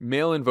law.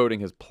 Mail-in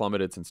voting has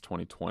plummeted since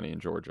 2020 in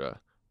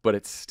Georgia, but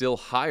it's still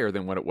higher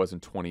than what it was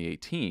in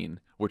 2018,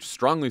 which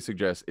strongly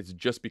suggests it's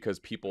just because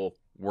people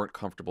weren't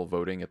comfortable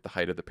voting at the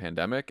height of the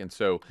pandemic. And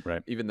so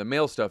even the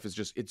mail stuff is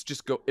just,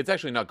 it's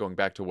actually not going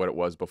back to what it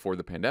was before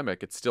the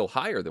pandemic. It's still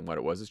higher than what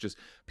it was. It's just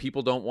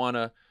people don't want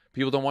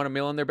to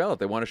mail in their ballot.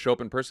 They want to show up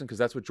in person because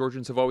that's what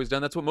Georgians have always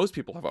done. That's what most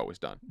people have always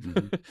done.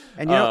 Mm-hmm.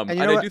 And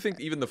I do think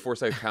even the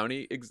Forsyth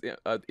County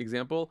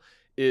example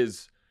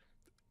is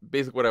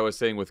basically what I was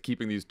saying with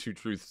keeping these two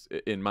truths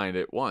in mind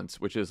at once,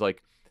 which is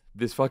like,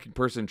 this fucking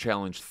person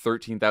challenged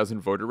 13,000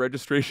 voter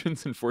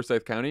registrations in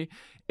Forsyth County.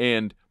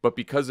 But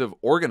because of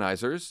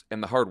organizers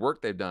and the hard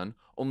work they've done,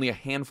 only a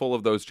handful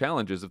of those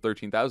challenges of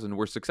 13,000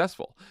 were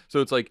successful.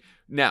 So it's like,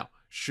 now,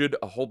 should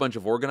a whole bunch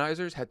of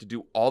organizers have to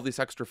do all this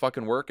extra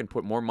fucking work and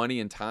put more money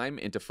and time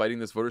into fighting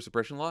this voter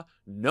suppression law?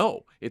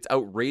 No, it's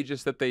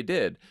outrageous that they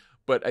did.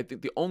 But I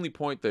think the only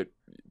point that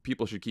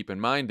people should keep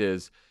in mind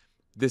is,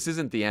 this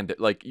isn't the end.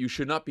 Like, you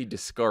should not be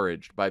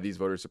discouraged by these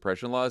voter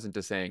suppression laws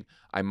into saying,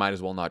 I might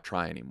as well not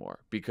try anymore.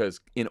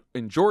 Because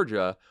in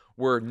Georgia,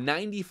 where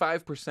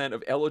 95%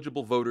 of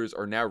eligible voters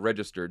are now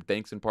registered,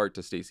 thanks in part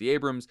to Stacey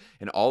Abrams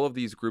and all of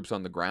these groups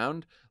on the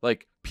ground,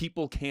 like,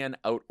 people can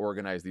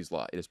out-organize these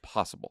laws. It is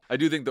possible. I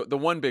do think the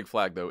one big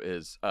flag, though,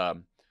 is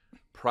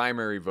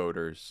primary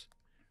voters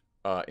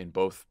in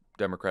both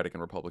Democratic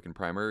and Republican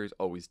primaries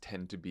always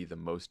tend to be the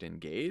most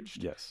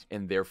engaged,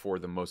 and therefore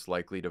the most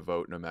likely to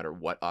vote no matter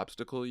what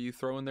obstacle you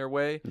throw in their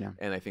way. Yeah.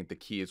 And I think the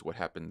key is what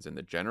happens in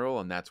the general,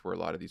 and that's where a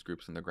lot of these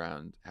groups on the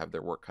ground have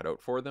their work cut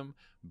out for them.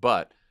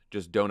 But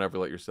just don't ever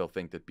let yourself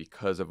think that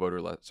because a voter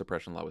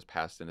suppression law was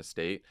passed in a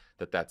state,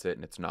 that's it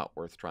and it's not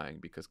worth trying,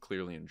 because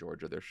clearly in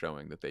Georgia they're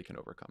showing that they can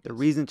overcome The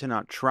reason to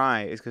not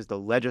try is because the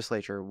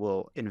legislature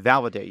will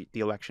invalidate the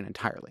election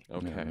entirely.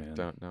 Okay,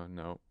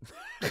 no.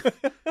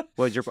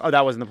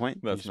 That wasn't the point?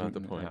 That's not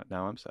the point.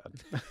 Now I'm sad.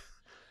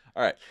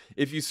 All right.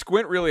 If you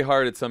squint really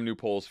hard at some new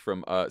polls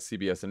from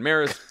CBS and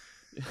Marist.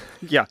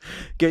 Yeah.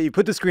 You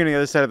put the screen on the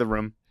other side of the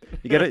room.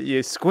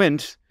 You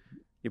squint,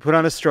 you put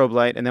on a strobe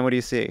light, and then what do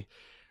you see?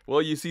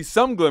 Well, you see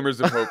some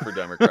glimmers of hope for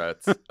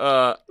Democrats.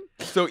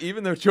 So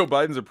even though Joe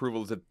Biden's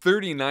approval is at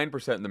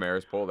 39% in the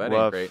Marist poll, that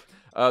ain't great.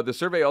 The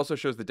survey also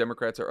shows that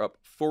Democrats are up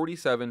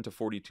 47 to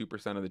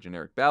 42% of the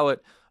generic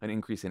ballot, an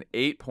increase in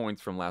 8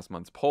 points from last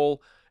month's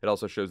poll. It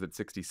also shows that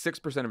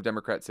 66% of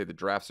Democrats say the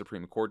draft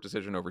Supreme Court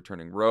decision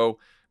overturning Roe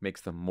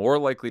makes them more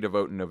likely to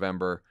vote in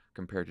November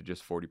compared to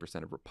just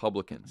 40% of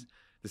Republicans.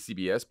 The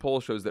CBS poll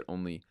shows that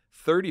only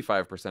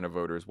 35% of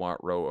voters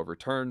want Roe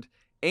overturned.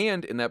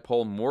 And in that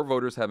poll, more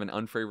voters have an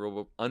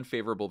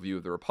unfavorable view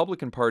of the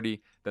Republican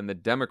Party than the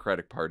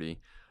Democratic Party.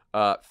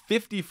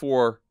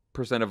 54%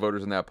 of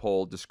voters in that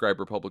poll describe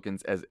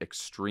Republicans as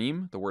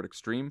extreme, the word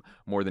extreme,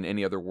 more than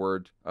any other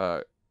word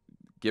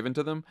given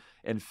to them.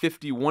 And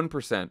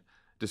 51%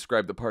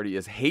 described the party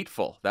as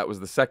hateful. That was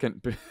the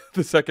second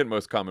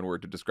most common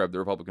word to describe the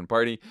Republican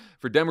Party.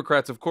 For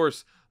Democrats, of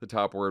course, the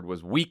top word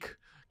was weak,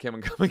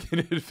 coming in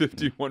at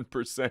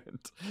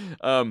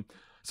 51%.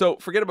 So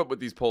forget about what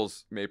these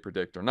polls may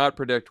predict or not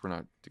predict. We're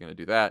not going to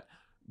do that.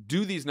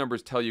 Do these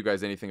numbers tell you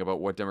guys anything about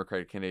what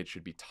Democratic candidates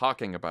should be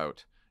talking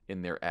about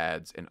in their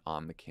ads and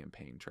on the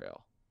campaign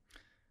trail?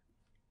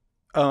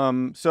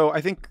 So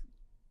I think,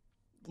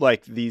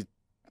 like,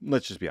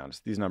 let's just be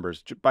honest, these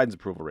numbers, Biden's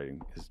approval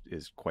rating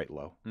is quite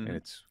low, and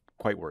it's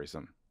quite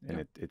worrisome,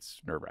 and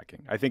it's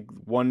nerve-wracking. I think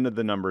one of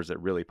the numbers that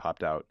really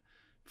popped out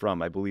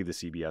from, I believe, the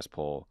CBS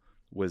poll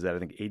was that I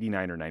think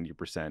 89 or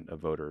 90% of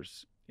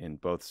voters in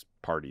both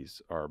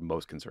parties are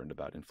most concerned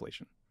about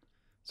inflation.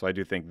 So I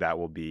do think that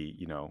will be,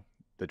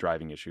 the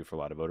driving issue for a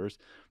lot of voters.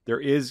 There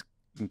is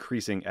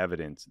increasing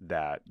evidence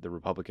that the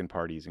Republican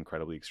Party's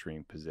incredibly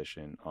extreme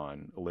position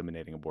on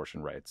eliminating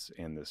abortion rights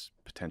and this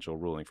potential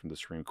ruling from the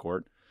Supreme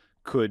Court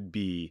could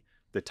be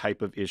the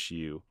type of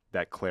issue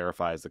that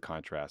clarifies the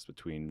contrast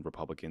between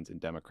Republicans and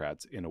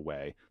Democrats in a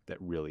way that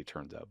really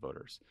turns out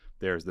voters.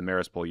 There's the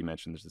Marist poll you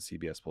mentioned, there's the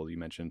CBS poll you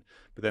mentioned,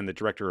 but then the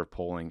director of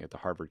polling at the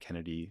Harvard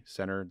Kennedy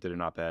Center did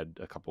an op-ed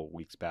a couple of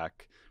weeks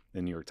back in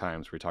the New York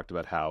Times where he talked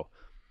about how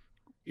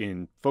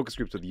in focus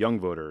groups with young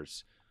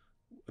voters,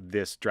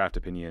 this draft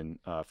opinion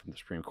from the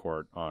Supreme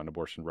Court on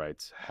abortion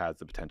rights has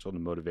the potential to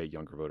motivate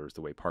younger voters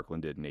the way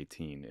Parkland did in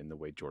 2018 and the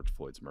way George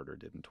Floyd's murder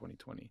did in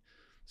 2020.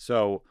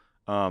 So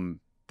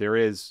there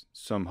is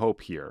some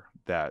hope here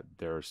that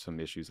there are some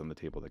issues on the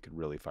table that could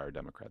really fire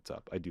Democrats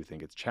up. I do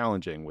think it's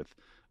challenging with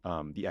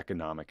the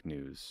economic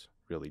news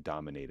really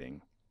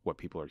dominating what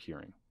people are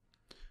hearing.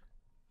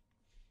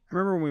 I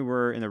remember when we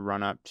were in the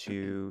run-up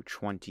to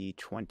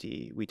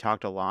 2020, we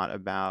talked a lot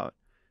about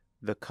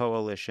the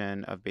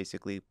coalition of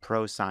basically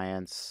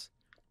pro-science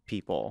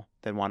people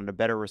that wanted a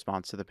better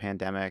response to the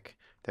pandemic,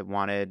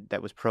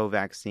 that was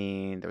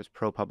pro-vaccine, that was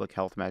pro-public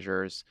health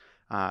measures,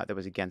 that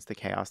was against the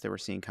chaos they were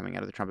seeing coming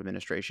out of the Trump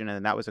administration.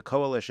 And that was a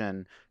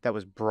coalition that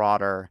was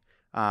broader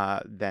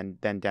than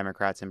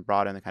Democrats and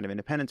brought in the kind of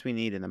independents we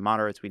need and the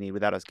moderates we need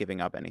without us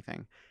giving up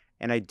anything.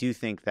 And I do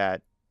think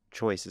that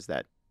choice is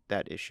that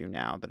issue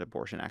now, that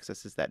abortion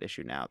access is that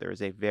issue now. There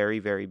is a very,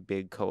 very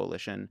big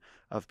coalition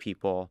of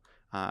people.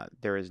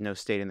 There is no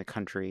state in the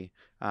country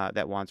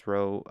that wants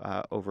Roe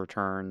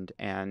overturned.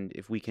 And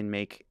if we can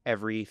make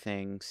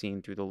everything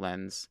seen through the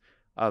lens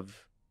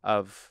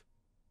of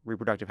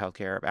reproductive health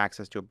care, of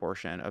access to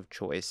abortion, of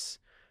choice,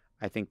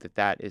 I think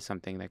that is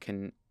something that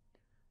can,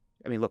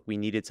 look, we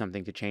needed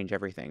something to change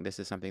everything. This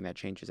is something that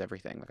changes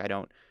everything. Like, I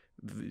don't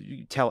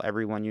tell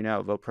everyone,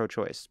 vote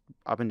pro-choice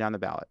up and down the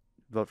ballot.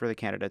 Vote for the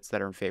candidates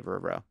that are in favor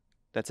of Roe.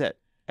 That's it.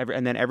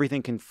 And then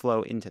everything can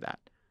flow into that.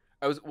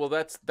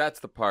 That's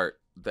the part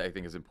that I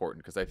think is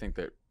important, because I think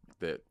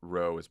that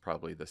Roe is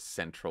probably the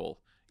central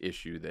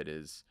issue that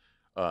is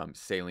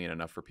salient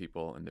enough for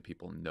people and that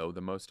people know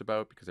the most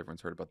about, because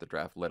everyone's heard about the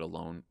draft, let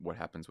alone what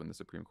happens when the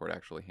Supreme Court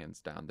actually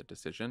hands down the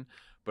decision.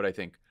 But I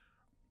think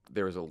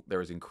there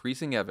is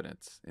increasing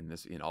evidence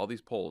in all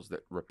these polls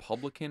that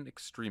Republican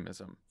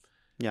extremism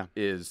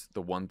is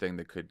the one thing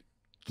that could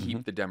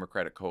keep the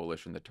Democratic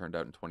coalition that turned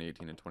out in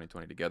 2018 and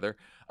 2020 together.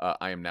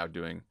 I am now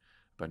doing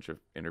a bunch of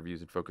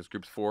interviews and focus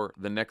groups for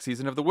the next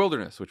season of The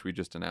Wilderness, which we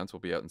just announced will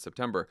be out in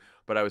September.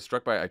 But I was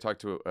struck by, I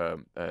talked to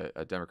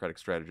a Democratic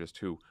strategist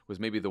who was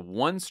maybe the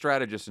one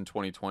strategist in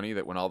 2020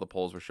 that when all the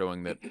polls were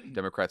showing that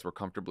Democrats were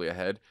comfortably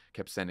ahead,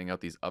 kept sending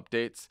out these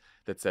updates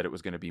that said it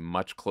was going to be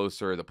much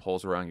closer. The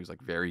polls were wrong. He was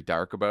like very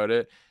dark about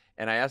it.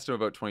 And I asked him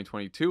about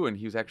 2022, and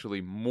he was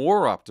actually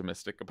more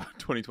optimistic about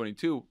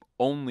 2022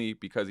 only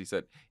because he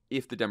said,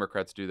 if the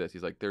Democrats do this,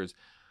 he's like, there's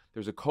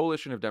a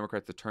coalition of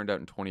Democrats that turned out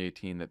in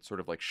 2018 that sort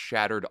of like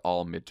shattered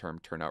all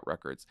midterm turnout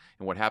records.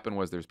 And what happened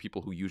was there's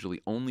people who usually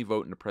only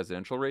vote in a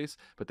presidential race,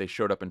 but they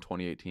showed up in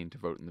 2018 to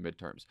vote in the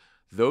midterms.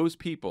 Those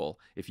people,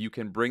 if you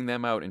can bring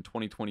them out in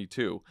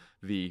 2022,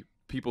 the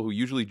people who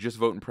usually just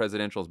vote in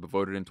presidentials but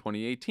voted in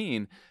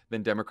 2018,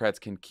 then Democrats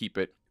can keep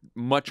it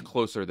much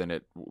closer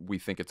than we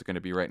think it's going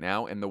to be right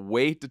now. And the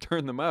way to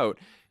turn them out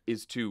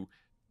is to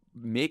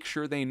make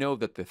sure they know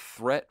that the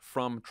threat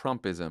from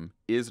Trumpism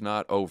is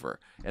not over,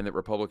 and that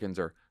Republicans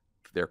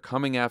they're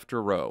coming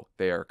after Roe.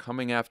 They are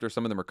coming after,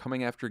 some of them are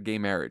coming after gay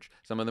marriage.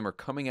 Some of them are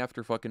coming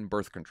after fucking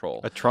birth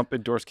control. A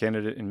Trump-endorsed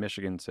candidate in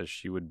Michigan says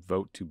she would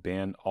vote to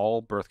ban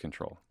all birth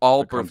control.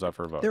 Comes off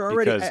her vote.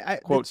 Already,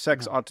 quote,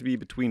 sex ought to be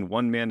between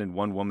one man and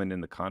one woman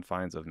in the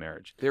confines of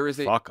marriage.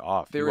 Fuck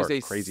off. There you is are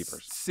a crazy person.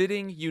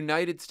 sitting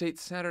United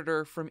States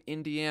Senator from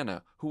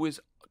Indiana who is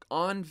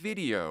on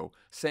video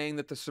saying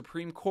that the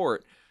Supreme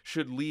Court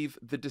should leave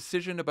the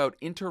decision about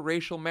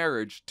interracial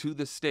marriage to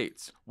the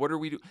states. What are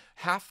we doing?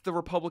 Half the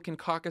Republican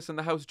caucus in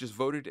the House just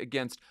voted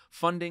against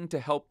funding to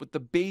help with the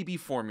baby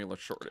formula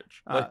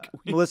shortage.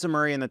 Melissa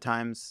Murray in the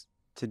Times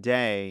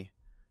today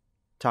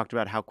talked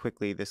about how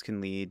quickly this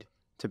can lead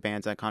to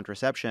bans on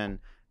contraception.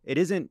 It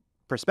isn't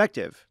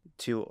perspective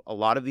to a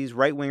lot of these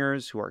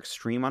right-wingers who are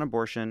extreme on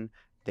abortion.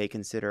 They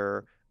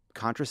consider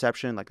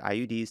contraception like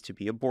IUDs to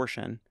be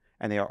abortion.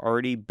 and they are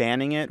already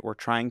banning it or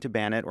trying to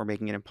ban it or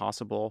making it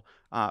impossible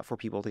for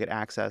people to get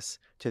access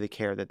to the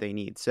care that they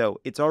need. So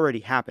it's already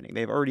happening.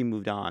 They've already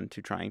moved on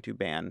to trying to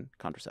ban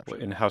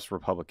contraception. And House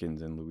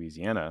Republicans in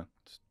Louisiana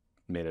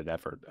made an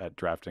effort at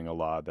drafting a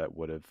law that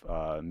would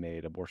have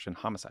made abortion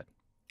homicide.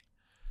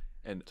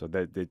 And so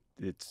that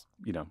it's,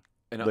 you know,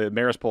 the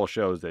Marist poll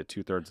shows that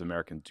 2/3 of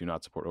Americans do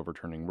not support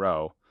overturning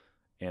Roe,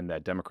 and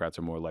that Democrats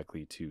are more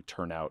likely to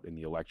turn out in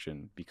the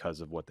election because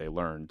of what they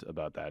learned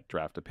about that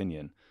draft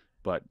opinion.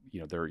 But, you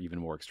know, there are even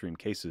more extreme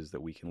cases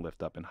that we can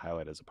lift up and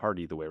highlight as a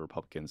party, the way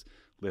Republicans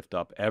lift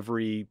up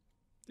every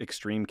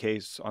extreme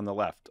case on the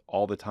left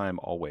all the time,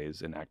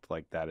 always, and act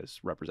like that is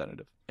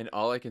representative. And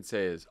all I can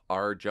say is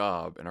our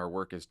job and our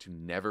work is to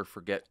never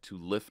forget to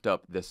lift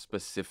up the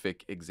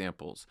specific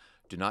examples.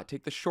 Do not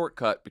take the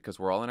shortcut, because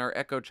we're all in our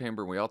echo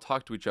chamber and we all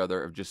talk to each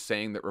other, of just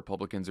saying that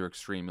Republicans are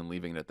extreme and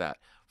leaving it at that.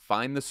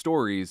 Find the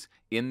stories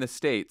in the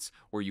states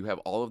where you have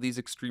all of these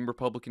extreme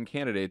Republican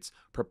candidates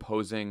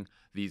proposing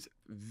these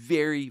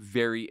very,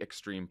 very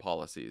extreme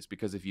policies.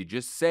 Because if you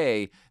just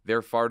say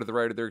they're far to the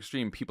right or they're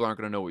extreme, people aren't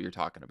going to know what you're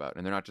talking about.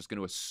 And they're not just going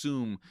to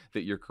assume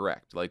that you're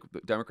correct. Like,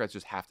 Democrats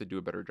just have to do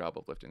a better job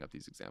of lifting up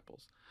these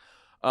examples.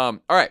 All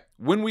right.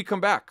 When we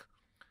come back,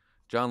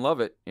 Jon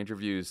Lovett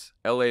interviews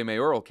LA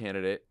mayoral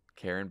candidate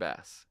Karen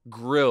Bass.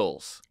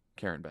 Grills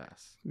Karen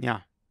Bass.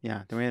 Yeah.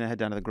 Then we're going to head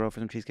down to the Grove for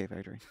some Cheesecake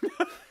Factory.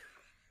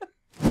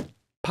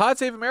 Pod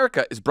Save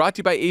America is brought to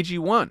you by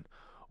AG1.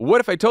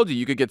 What if I told you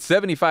you could get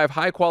 75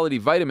 high-quality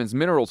vitamins,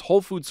 minerals,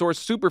 whole food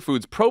source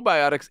superfoods,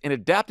 probiotics, and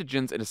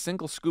adaptogens in a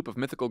single scoop of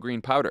mythical green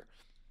powder?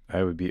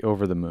 I would be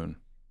over the moon.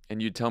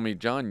 And you'd tell me,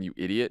 John, you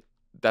idiot,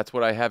 that's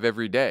what I have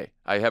every day.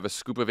 I have a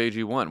scoop of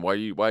AG1.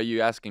 Why are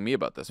you asking me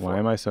about this for? Why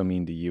am I so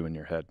mean to you in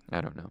your head?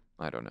 I don't know.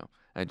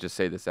 I just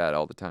say this ad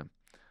all the time.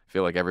 I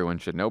feel like everyone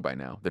should know by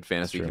now that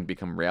fantasy can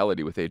become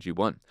reality with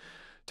AG1.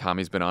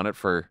 Tommy's been on it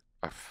for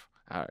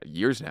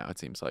years now, it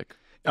seems like.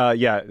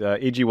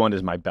 AG1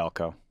 is my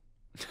Balco,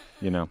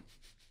 you know,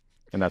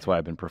 and that's why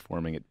I've been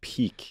performing at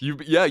peak.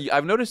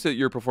 I've noticed that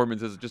your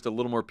performance is just a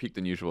little more peak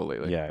than usual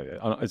lately. Yeah,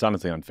 it's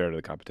honestly unfair to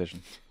the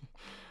competition.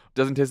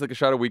 Doesn't taste like a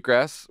shot of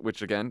wheatgrass,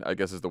 which, again, I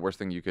guess is the worst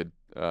thing you could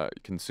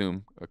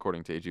consume,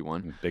 according to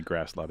AG1. Big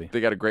grass lobby. They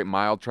got a great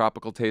mild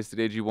tropical taste at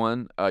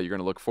AG1. You're going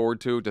to look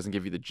forward to. It doesn't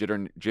give you the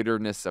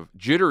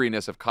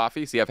jitteriness of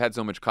coffee. See, I've had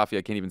so much coffee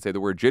I can't even say the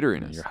word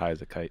jitteriness. You're high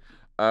as a kite.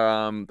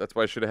 That's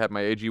why I should have had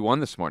my AG1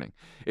 this morning.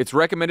 It's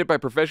recommended by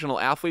professional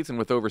athletes, and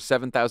with over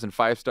 7,000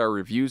 5-star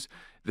reviews,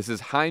 this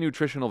is high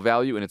nutritional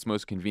value in its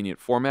most convenient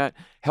format.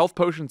 Health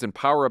potions and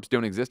power-ups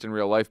don't exist in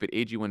real life, but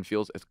AG1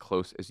 feels as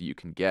close as you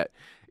can get.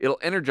 It'll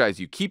energize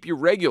you, keep you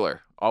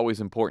regular,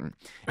 always important,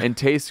 and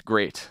tastes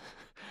great.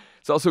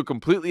 It's also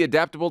completely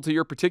adaptable to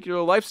your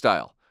particular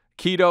lifestyle.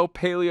 Keto,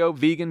 paleo,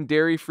 vegan,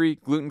 dairy-free,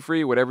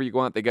 gluten-free, whatever you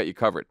want, they got you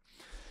covered.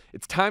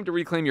 It's time to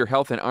reclaim your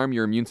health and arm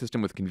your immune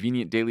system with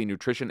convenient daily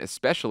nutrition,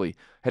 especially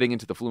heading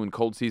into the flu and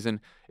cold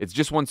season. It's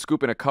just one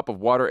scoop in a cup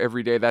of water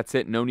every day. That's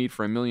it. No need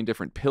for a million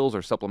different pills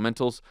or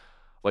supplementals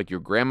like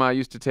your grandma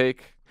used to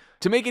take.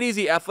 To make it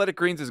easy, Athletic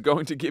Greens is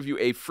going to give you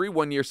a free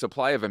 1-year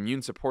supply of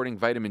immune-supporting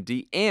vitamin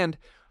D and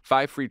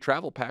 5 free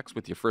travel packs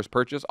with your first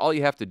purchase. All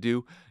you have to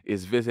do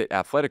is visit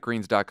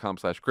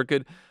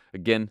athleticgreens.com/crooked.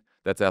 Again,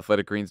 that's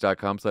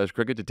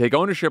athleticgreens.com/crooked to take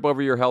ownership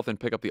over your health and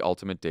pick up the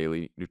ultimate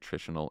daily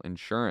nutritional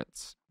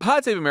insurance.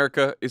 Pod Save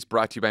America is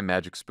brought to you by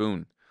Magic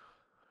Spoon.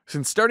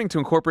 Since starting to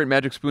incorporate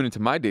Magic Spoon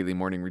into my daily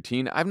morning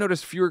routine, I've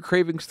noticed fewer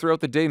cravings throughout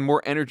the day and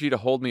more energy to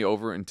hold me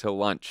over until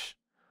lunch.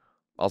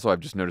 Also,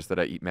 I've just noticed that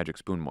I eat Magic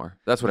Spoon more.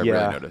 That's what I've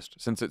really noticed.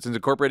 Since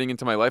incorporating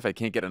into my life, I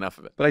can't get enough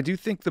of it. But I do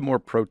think the more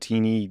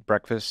proteiny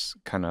breakfasts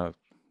kind of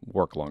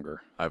work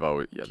longer. I've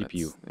always keep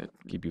you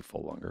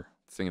full longer.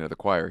 Singing to the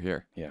choir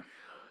here. Yeah.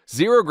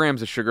 0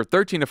 grams of sugar,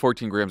 13 to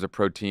 14 grams of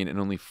protein, and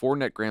only 4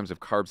 net grams of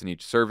carbs in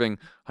each serving.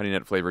 Honey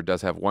Nut flavor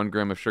does have 1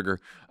 gram of sugar.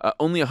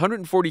 Only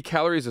 140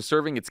 calories a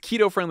serving. It's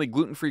keto-friendly,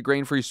 gluten-free,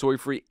 grain-free,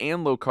 soy-free,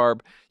 and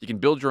low-carb. You can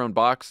build your own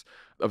box.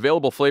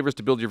 Available flavors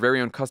to build your very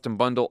own custom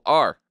bundle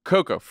are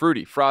cocoa,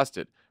 fruity,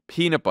 frosted,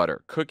 peanut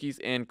butter, cookies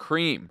and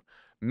cream,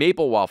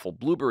 maple waffle,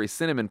 blueberry,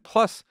 cinnamon,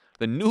 plus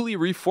the newly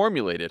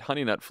reformulated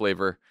Honey Nut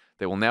flavor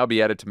that will now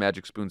be added to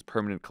Magic Spoon's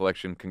permanent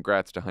collection.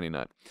 Congrats to Honey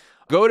Nut.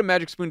 Go to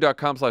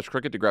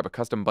magicspoon.com/crooked to grab a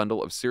custom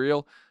bundle of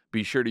cereal.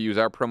 Be sure to use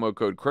our promo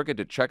code CROOKED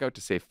to checkout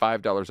to save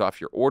 $5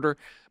 off your order.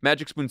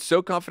 Magic Spoon's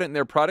so confident in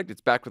their product, it's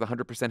backed with a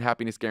 100%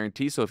 happiness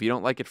guarantee, so if you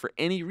don't like it for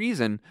any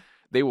reason,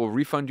 they will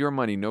refund your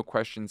money, no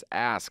questions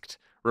asked.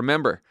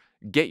 Remember,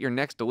 get your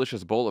next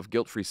delicious bowl of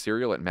guilt-free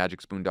cereal at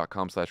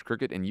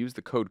magicspoon.com/crooked and use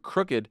the code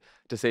CROOKED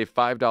to save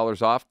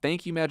 $5 off.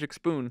 Thank you, Magic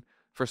Spoon,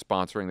 for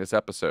sponsoring this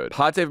episode.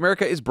 Pod Save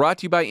America is brought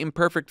to you by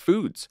Imperfect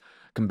Foods.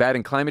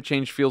 Combating climate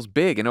change feels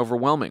big and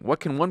overwhelming. What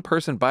can one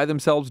person by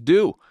themselves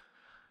do?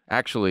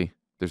 Actually,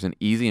 there's an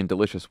easy and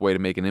delicious way to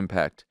make an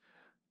impact.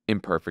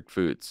 Imperfect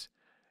Foods.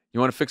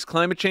 You want to fix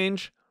climate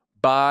change?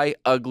 Buy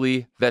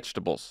ugly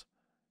vegetables.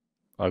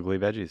 Ugly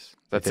veggies.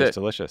 That's it. Tastes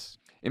delicious.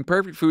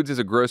 Imperfect Foods is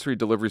a grocery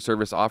delivery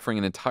service offering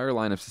an entire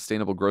line of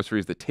sustainable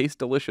groceries that taste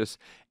delicious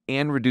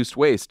and reduce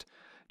waste.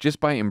 just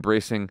by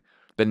embracing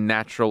the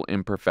natural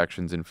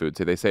imperfections in food.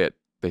 So they say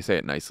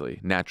it nicely,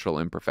 natural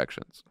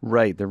imperfections.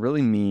 Right. They're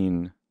really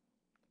mean.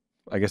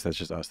 I guess that's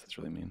just us. That's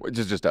really mean.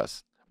 It's just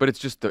us. But it's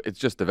just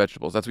the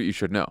vegetables. That's what you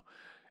should know.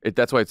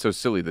 That's why it's so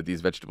silly that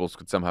these vegetables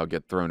could somehow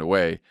get thrown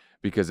away,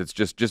 because it's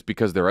just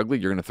because they're ugly,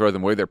 you're going to throw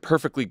them away. They're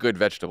perfectly good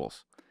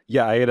vegetables.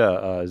 Yeah, I ate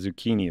a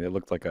zucchini that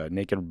looked like a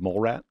naked mole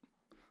rat.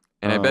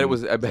 And I bet it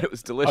was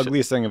delicious.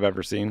 Ugliest thing I've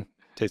ever seen.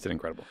 Tasted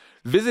incredible.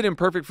 Visit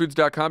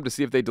imperfectfoods.com to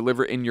see if they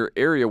deliver in your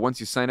area. Once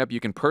you sign up, you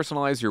can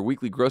personalize your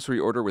weekly grocery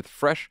order with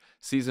fresh,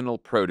 seasonal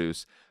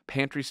produce,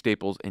 pantry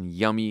staples, and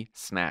yummy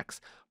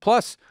snacks.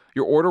 Plus,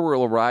 your order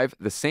will arrive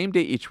the same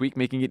day each week,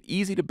 making it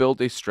easy to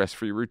build a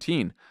stress-free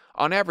routine.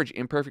 On average,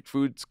 Imperfect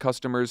Foods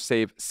customers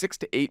save 6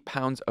 to 8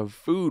 pounds of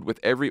food with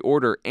every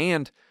order,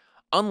 and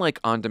unlike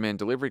on-demand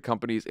delivery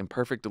companies,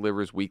 Imperfect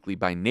delivers weekly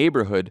by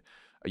neighborhood,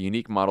 a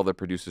unique model that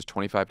produces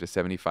 25 to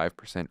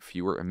 75%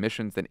 fewer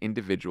emissions than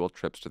individual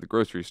trips to the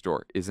grocery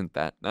store. Isn't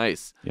that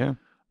nice? Yeah.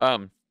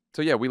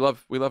 So yeah, we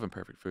love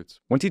Imperfect Foods.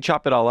 Once you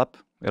chop it all up,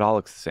 it all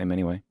looks the same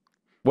anyway.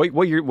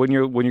 When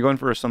you're going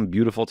for some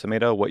beautiful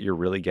tomato, what you're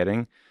really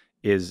getting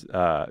is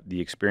the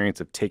experience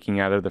of taking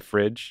it out of the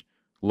fridge,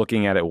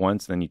 looking at it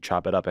once, then you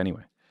chop it up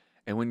anyway.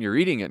 And when you're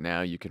eating it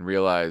now, you can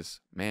realize,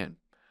 man,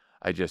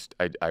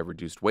 I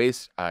reduced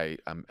waste.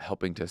 I'm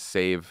helping to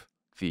save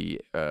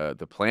the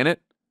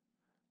planet,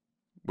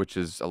 which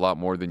is a lot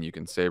more than you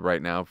can say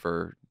right now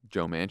for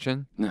Joe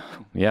Manchin.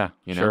 Yeah,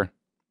 you know? Sure.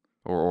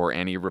 Or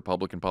any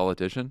Republican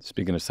politician.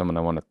 Speaking of someone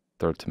I want to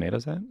throw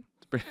tomatoes at,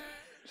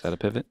 is that a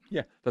pivot?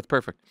 Yeah, that's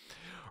perfect.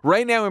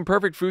 Right now,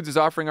 Imperfect Foods is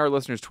offering our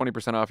listeners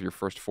 20% off your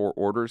first 4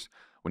 orders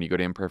when you go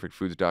to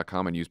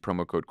imperfectfoods.com and use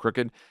promo code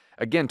Crooked.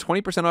 Again,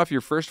 20% off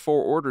your first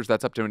 4 orders.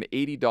 That's up to an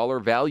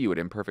 $80 value at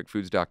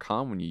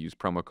imperfectfoods.com when you use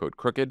promo code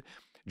Crooked.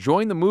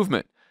 Join the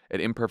movement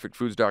at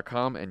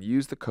imperfectfoods.com and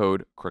use the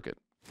code Crooked.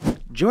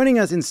 Joining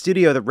us in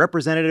studio, the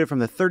representative from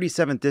the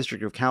 37th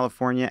District of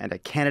California and a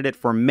candidate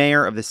for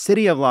mayor of the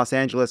city of Los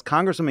Angeles,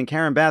 Congresswoman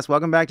Karen Bass.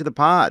 Welcome back to the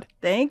pod.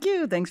 Thank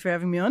you. Thanks for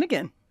having me on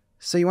again.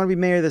 So you want to be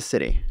mayor of the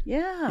city?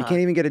 Yeah. You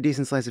can't even get a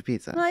decent slice of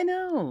pizza. I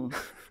know.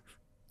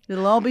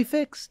 It'll all be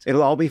fixed.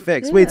 It'll all be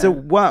fixed. Yeah. Wait, so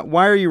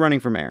why are you running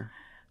for mayor?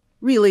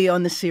 Really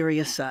on the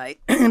serious side,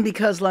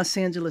 because Los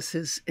Angeles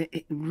is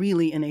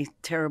really in a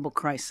terrible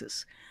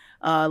crisis.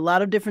 A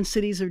lot of different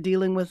cities are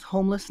dealing with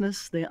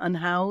homelessness, the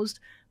unhoused.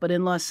 But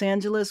in Los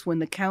Angeles, when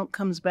the count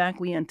comes back,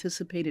 we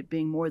anticipate it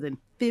being more than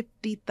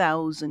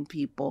 50,000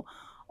 people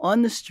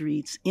on the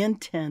streets, in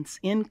tents,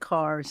 in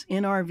cars,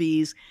 in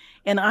RVs.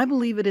 And I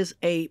believe it is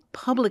a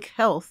public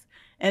health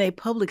and a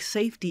public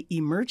safety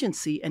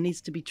emergency and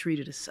needs to be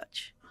treated as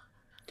such.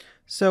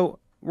 So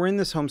we're in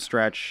this home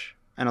stretch,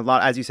 and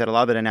as you said, a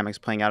lot of the dynamics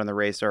playing out in the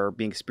race are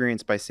being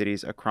experienced by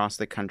cities across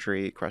the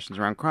country, questions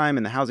around crime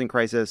and the housing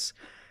crisis.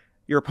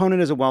 Your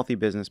opponent is a wealthy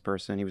business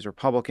person. He was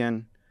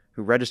Republican,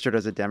 who registered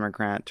as a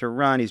Democrat to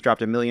run. He's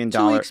dropped $1 million.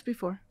 2 weeks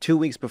before. 2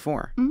 weeks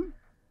before. Mm-hmm. It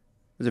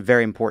was a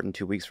very important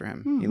 2 weeks for him.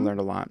 Mm-hmm. He learned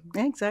a lot.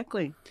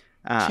 Exactly.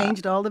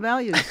 Changed all the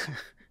values.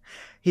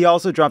 He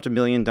also dropped $1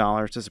 million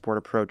to support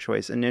a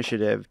pro-choice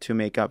initiative to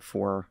make up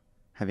for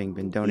having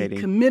been donating.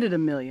 He committed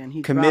 $1 million.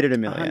 He committed dropped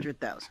 $1 million.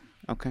 100,000.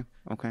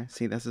 Okay.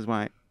 See, this is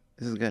why.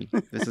 This is good.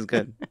 This is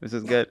good. This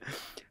is good.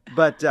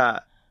 But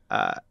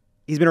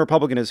he's been a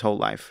Republican his whole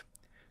life.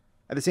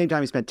 At the same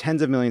time, he spent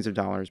tens of millions of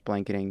dollars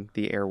blanketing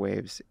the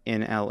airwaves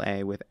in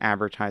L.A. with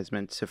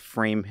advertisements to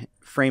frame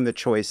the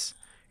choice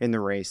in the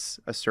race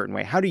a certain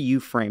way. How do you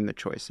frame the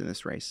choice in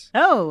this race?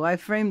 Oh, I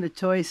frame the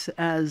choice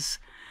as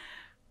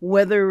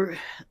whether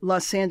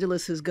Los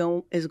Angeles is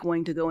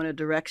going to go in a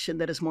direction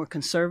that is more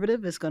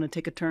conservative, is going to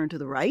take a turn to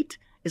the right,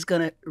 is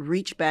going to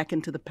reach back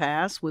into the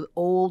past with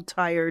old,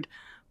 tired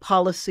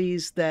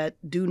policies that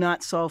do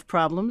not solve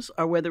problems,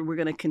 or whether we're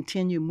going to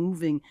continue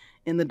moving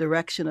in the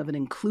direction of an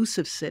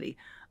inclusive city,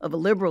 of a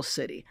liberal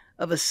city,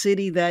 of a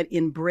city that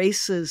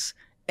embraces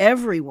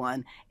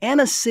everyone, and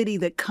a city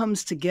that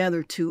comes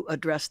together to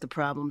address the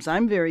problems.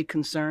 I'm very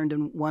concerned,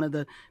 and one of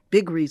the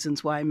big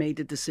reasons why I made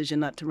the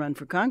decision not to run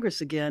for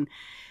Congress again,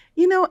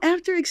 you know,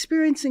 after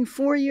experiencing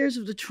 4 years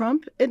of the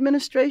Trump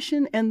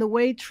administration and the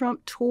way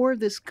Trump tore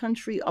this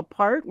country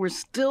apart, we're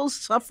still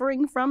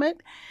suffering from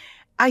it.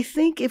 I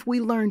think if we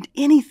learned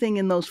anything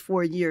in those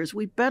 4 years,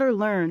 we better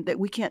learn that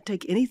we can't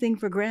take anything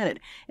for granted.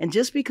 And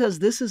just because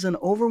this is an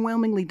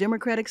overwhelmingly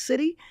Democratic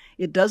city,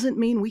 it doesn't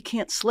mean we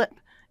can't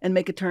slip and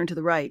make a turn to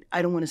the right.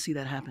 I don't want to see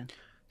that happen.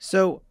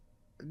 So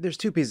there's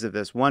 2 pieces of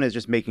this. One is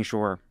just making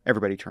sure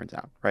everybody turns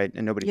out, right?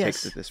 And nobody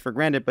takes this for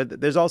granted.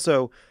 But there's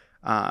also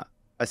a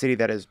city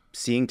that is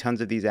seeing tons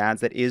of these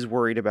ads, that is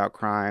worried about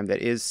crime,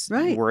 that is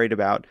worried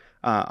about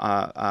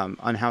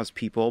unhoused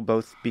people,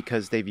 both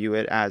because they view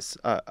it as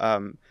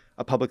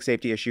a public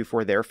safety issue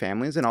for their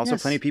families, and also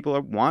plenty of people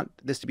want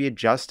this to be a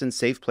just and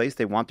safe place.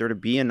 They want there to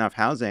be enough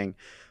housing.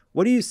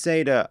 What do you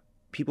say to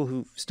people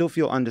who still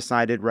feel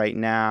undecided right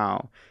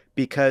now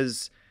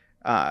because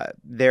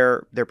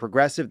they're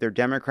progressive, they're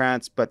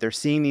Democrats, but they're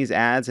seeing these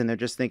ads and they're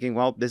just thinking,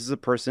 well, this is a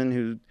person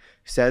who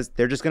says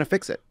they're just going to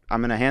fix it.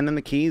 I'm going to hand them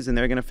the keys and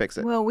they're going to fix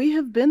it. Well, we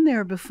have been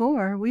there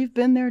before. We've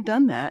been there,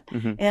 done that.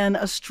 And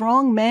a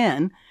strong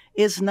man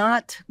is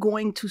not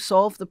going to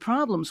solve the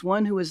problems.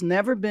 One who has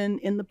never been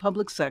in the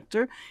public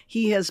sector.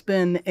 He has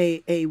been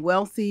a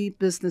wealthy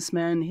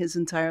businessman his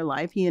entire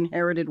life. He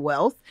inherited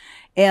wealth.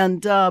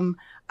 And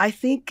I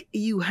think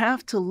you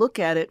have to look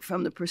at it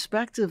from the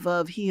perspective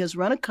of he has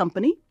run a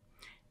company,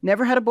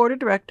 never had a board of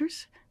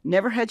directors,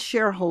 never had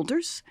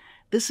shareholders.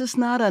 This is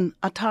not an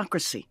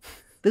autocracy.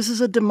 This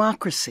is a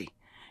democracy.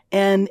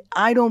 And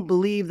I don't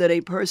believe that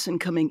a person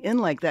coming in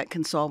like that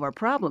can solve our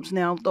problems.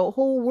 Now, the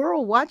whole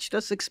world watched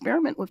us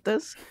experiment with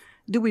this.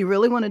 Do we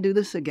really want to do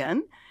this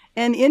again?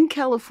 And in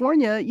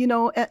California, you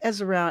know,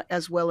 as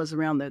well as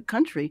around the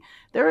country,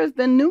 there have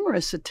been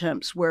numerous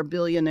attempts where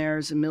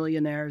billionaires and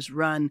millionaires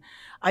run.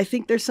 I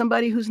think there's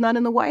somebody who's not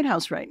in the White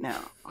House right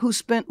now who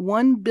spent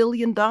 $1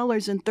 billion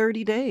in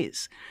 30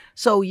 days.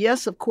 So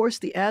yes, of course,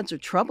 the ads are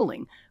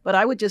troubling, but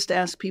I would just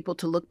ask people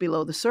to look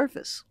below the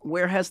surface.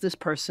 Where has this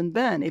person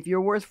been? If you're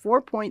worth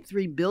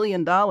 $4.3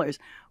 billion,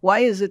 why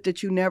is it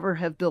that you never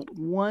have built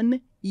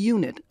one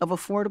unit of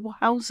affordable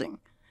housing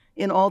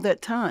in all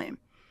that time?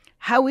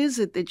 How is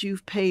it that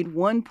you've paid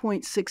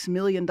 $1.6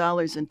 million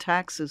in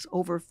taxes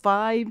over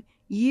 5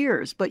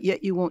 years, but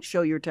yet you won't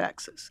show your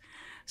taxes?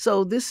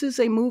 So this is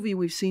a movie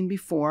we've seen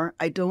before.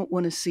 I don't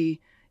want to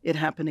see it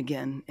happen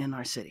again in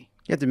our city.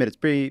 You have to admit, it's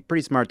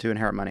pretty smart to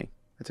inherit money.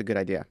 That's a good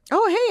idea.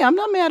 Oh, hey, I'm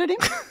not mad at him.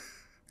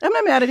 I'm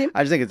not mad at him.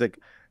 I just think it's like,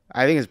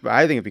 I think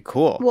it'd be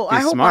cool. Well,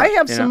 I hope smart, I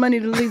have some money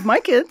to leave my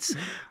kids.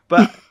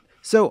 But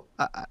so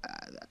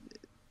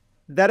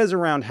that is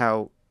around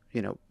how,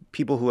 you know,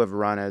 people who have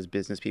run as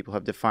business people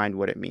have defined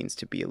what it means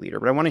to be a leader.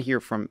 But I want to hear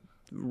from,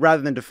 rather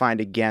than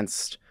defined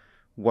against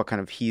what kind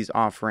of he's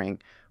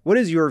offering, what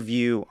is your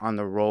view on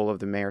the role of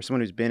the mayor, someone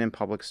who's been in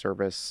public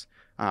service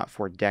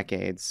for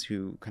decades,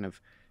 who kind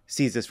of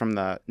sees this from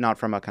not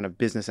from a kind of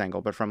business angle,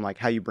 but from like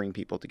how you bring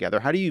people together?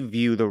 How do you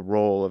view the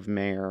role of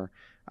mayor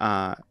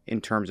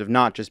in terms of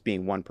not just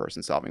being one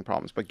person solving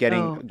problems, but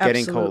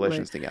getting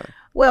coalitions together?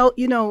 Well,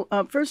 you know,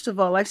 first of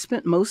all, I've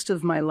spent most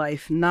of my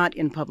life not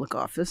in public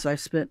office. I've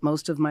spent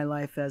most of my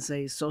life as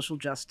a social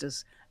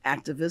justice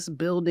activist,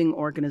 building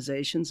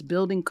organizations,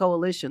 building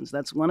coalitions.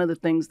 That's one of the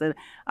things that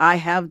I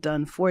have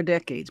done for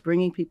decades,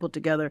 bringing people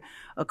together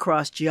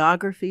across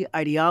geography,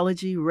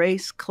 ideology,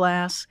 race,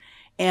 class.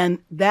 And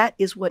that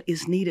is what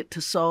is needed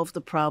to solve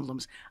the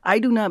problems. I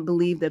do not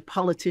believe that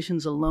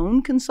politicians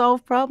alone can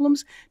solve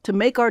problems. To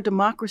make our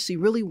democracy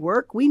really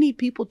work, we need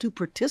people to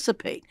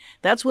participate.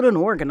 That's what an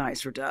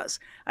organizer does.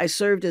 I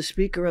served as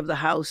Speaker of the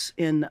House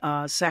in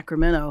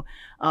Sacramento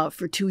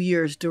for 2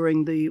 years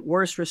during the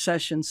worst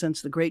recession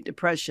since the Great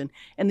Depression.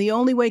 And the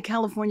only way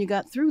California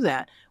got through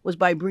that was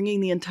by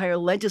bringing the entire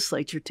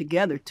legislature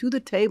together to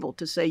the table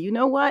to say, you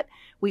know what?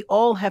 We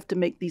all have to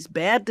make these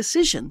bad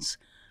decisions.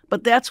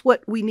 But that's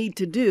what we need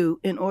to do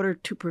in order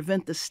to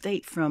prevent the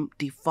state from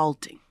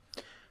defaulting.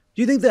 Do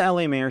you think the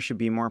LA mayor should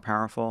be more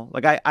powerful?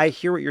 Like, I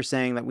hear what you're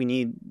saying, that we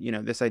need, you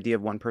know, this idea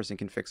of one person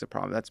can fix a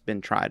problem. That's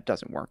been tried. It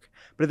doesn't work.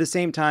 But at the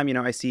same time, you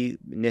know, I see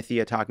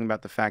Nithya talking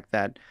about the fact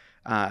that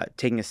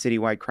taking a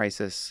citywide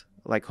crisis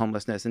like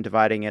homelessness and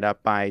dividing it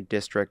up by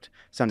district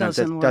sometimes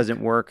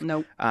doesn't work.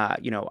 Nope.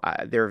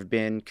 There have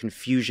been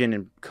confusion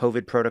in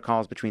COVID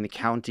protocols between the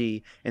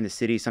county and the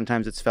city.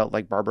 Sometimes it's felt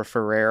like Barbara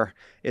Ferrer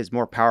is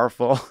more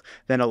powerful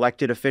than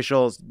elected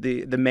officials.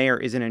 The mayor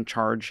isn't in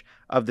charge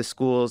of the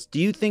schools. Do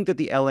you think that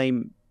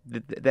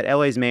that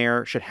LA's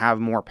mayor should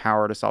have more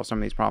power to solve some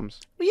of these problems?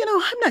 Well, you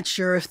know, I'm not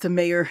sure if the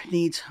mayor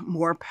needs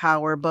more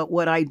power, but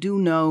what I do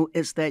know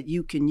is that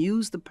you can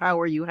use the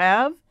power you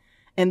have,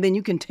 and then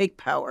you can take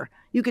power.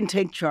 You can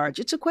take charge.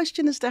 It's a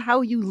question as to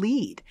how you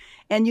lead.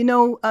 And, you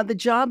know, the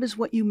job is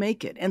what you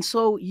make it. And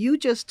so you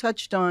just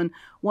touched on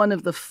one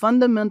of the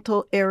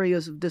fundamental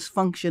areas of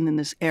dysfunction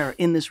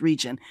in this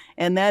region,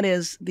 and that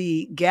is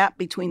the gap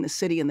between the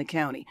city and the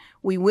county.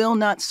 We will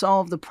not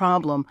solve the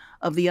problem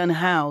of the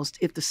unhoused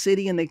if the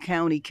city and the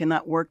county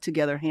cannot work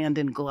together hand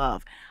in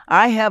glove.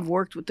 I have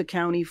worked with the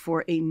county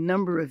for a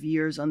number of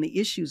years on the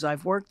issues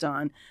I've worked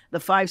on. The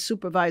 5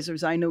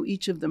 supervisors, I know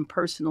each of them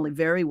personally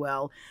very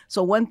well.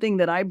 So one thing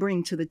that I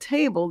bring to the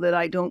table that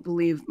I don't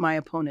believe my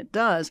opponent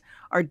does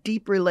are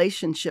deep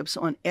relationships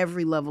on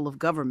every level of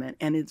government.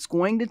 And it's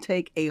going to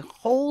take a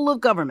whole of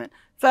government,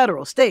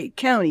 federal, state,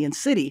 county, and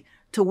city,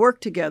 to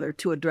work together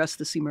to address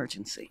this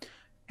emergency.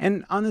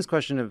 And on this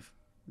question of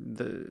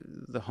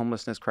the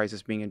homelessness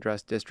crisis being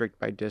addressed district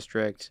by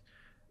district,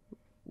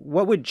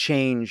 what would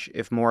change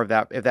if more of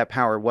that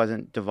power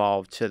wasn't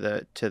devolved to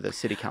the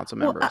city council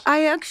members? Well,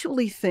 I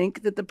actually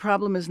think that the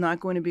problem is not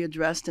going to be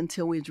addressed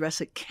until we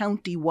address it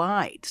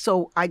county-wide.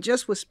 So I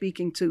just was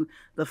speaking to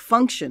the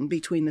function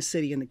between the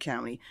city and the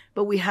county,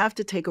 but we have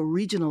to take a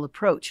regional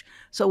approach.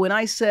 So when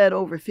I said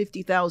over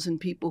 50,000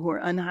 people who are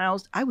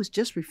unhoused, I was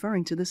just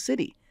referring to the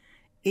city.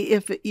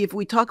 If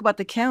we talk about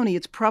the county,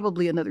 it's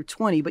probably another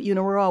 20, but, you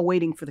know, we're all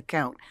waiting for the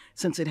count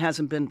since it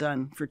hasn't been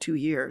done for 2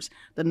 years.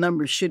 The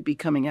numbers should be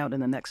coming out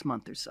in the next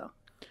month or so.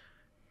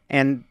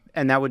 And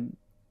that would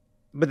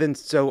But then,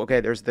 okay,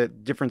 there's the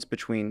difference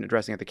between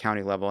addressing at the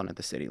county level and at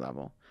the city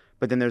level.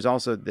 But then there's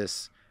also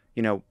this,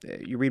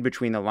 you read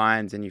between the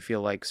lines and you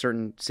feel like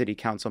certain city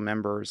council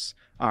members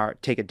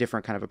take a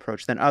different kind of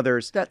approach than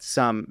others.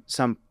 Some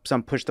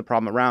push the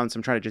problem around,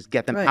 some try to just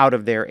get them out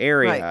of their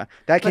area. Right.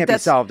 That can't be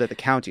solved at the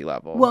county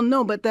level. Well,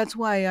 no, but that's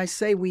why I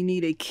say we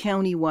need a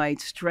county-wide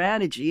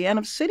strategy and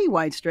a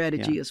citywide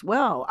strategy as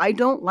well. I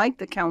don't like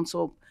the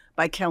council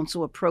by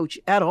council approach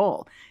at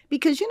all,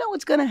 because you know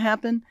what's going to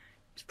happen?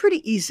 It's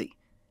pretty easy.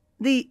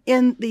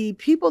 The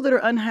people that are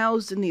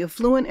unhoused in the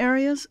affluent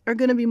areas are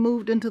going to be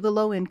moved into the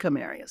low-income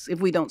areas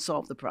if we don't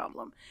solve the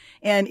problem.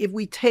 And if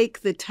we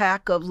take the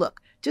tack of,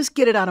 look, just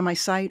get it out of my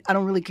sight, I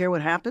don't really care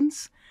what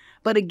happens.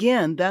 But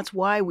again, that's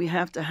why we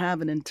have to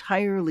have an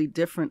entirely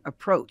different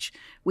approach.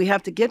 We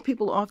have to get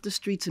people off the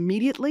streets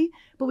immediately,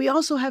 but we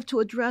also have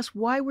to address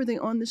why were they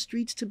on the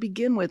streets to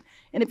begin with.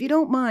 And if you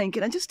don't mind,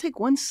 can I just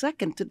take 1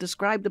 second to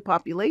describe the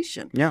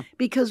population? Yeah.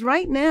 Because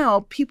right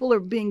now, people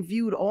are being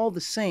viewed all the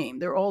same.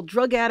 They're all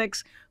drug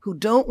addicts who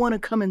don't want to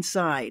come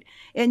inside.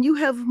 And you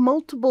have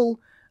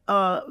multiple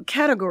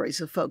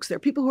categories of folks. There are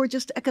people who are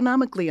just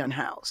economically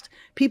unhoused,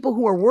 people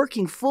who are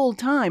working full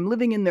time,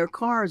 living in their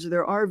cars or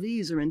their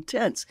RVs or in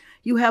tents.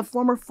 You have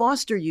former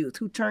foster youth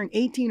who turn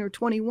 18 or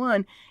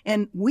 21,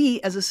 and we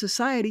as a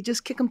society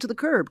just kick them to the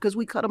curb because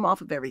we cut them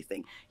off of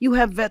everything. You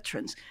have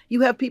veterans.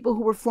 You have people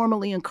who were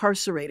formerly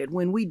incarcerated.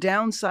 When we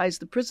downsized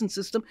the prison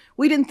system,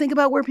 we didn't think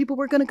about where people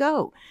were going to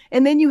go.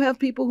 And then you have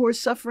people who are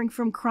suffering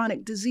from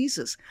chronic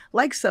diseases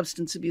like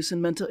substance abuse and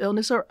mental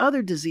illness or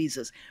other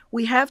diseases.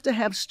 We have to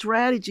have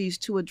strategies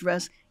to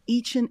address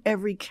each and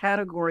every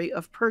category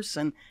of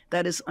person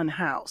that is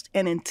unhoused.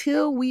 And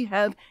until we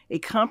have a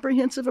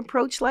comprehensive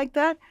approach like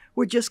that,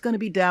 we're just going to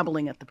be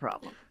dabbling at the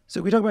problem.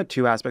 So we talk about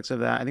two aspects of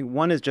that. I think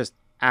one is just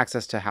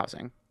access to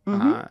housing.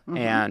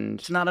 And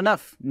it's not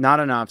enough. Not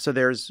enough. So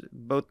there's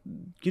both.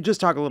 You just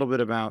talk a little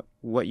bit about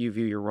what you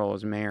view your role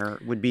as mayor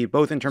would be,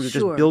 both in terms of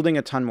just building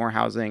a ton more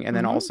housing and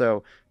then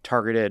also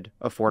targeted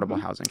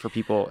affordable housing for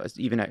people,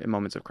 even at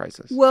moments of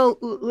crisis. Well,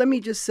 let me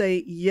just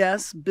say,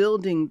 yes,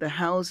 building the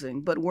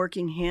housing, but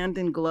working hand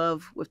in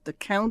glove with the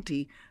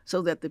county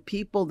so that the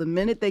people, the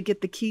minute they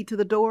get the key to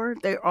the door,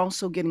 they're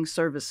also getting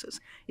services.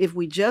 If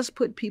we just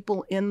put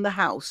people in the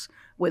house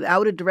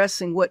without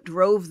addressing what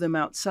drove them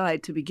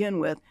outside to begin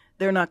with,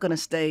 they're not going to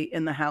stay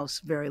in the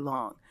house very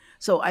long.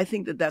 So I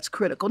think that that's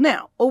critical.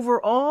 Now,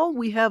 overall,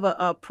 we have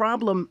a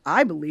problem,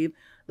 I believe.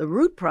 The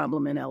root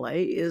problem in LA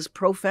is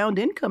profound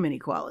income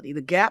inequality.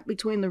 The gap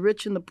between the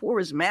rich and the poor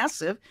is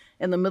massive,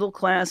 and the middle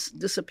class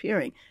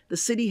disappearing. The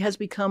city has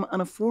become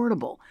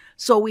unaffordable.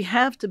 So we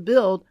have to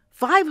build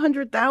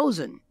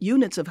 500,000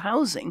 units of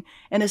housing,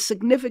 and a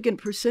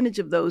significant percentage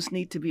of those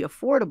need to be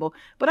affordable.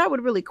 But I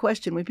would really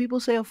question, when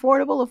people say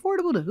affordable,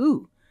 affordable to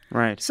who?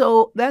 Right.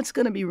 So that's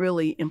going to be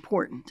really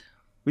important.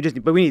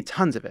 But we need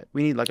tons of it.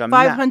 We need like a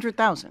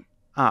 500,000.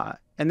 And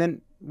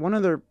then one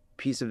other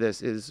piece of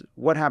this is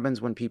what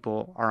happens when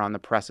people are on the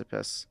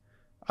precipice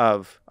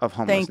of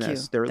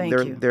homelessness. They're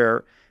living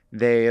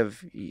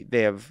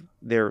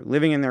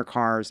in their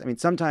cars. I mean,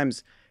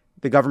 sometimes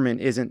the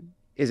government is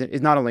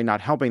not only not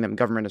helping them,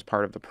 government is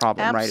part of the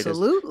problem, right?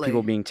 Absolutely. It is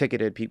people being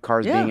ticketed,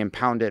 cars being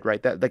impounded,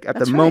 right? That like at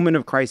the moment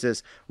of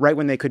crisis, right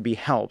when they could be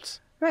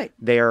helped, right?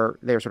 They're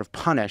sort of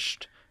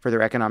punished for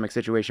their economic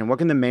situation. What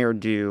can the mayor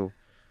do?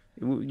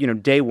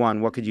 Day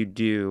one, what could you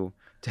do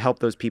to help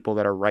those people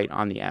that are right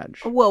on the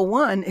edge? Well,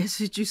 one is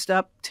that you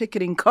stop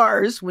ticketing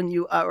cars when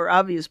you or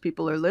obvious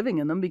people are living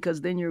in them,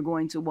 because then you're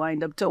going to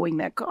wind up towing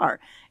that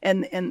car.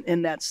 And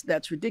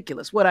that's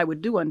ridiculous. What I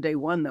would do on day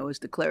one, though, is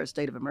declare a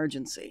state of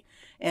emergency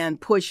and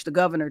push the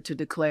governor to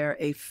declare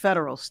a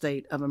federal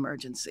state of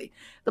emergency.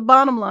 The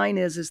bottom line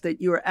is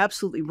that you are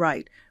absolutely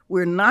right.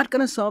 We're not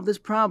going to solve this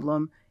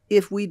problem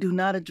if we do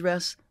not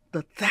address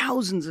the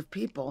thousands of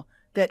people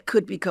that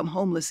could become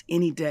homeless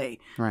any day.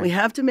 Right. We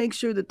have to make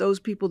sure that those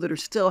people that are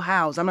still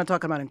housed, I'm not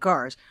talking about in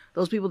cars,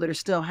 those people that are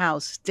still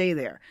housed stay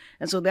there.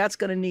 And so that's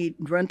going to need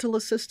rental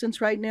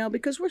assistance right now,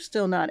 because we're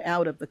still not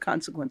out of the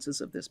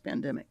consequences of this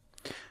pandemic.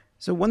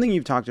 So one thing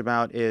you've talked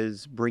about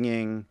is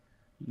bringing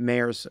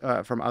mayors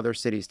from other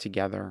cities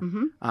together,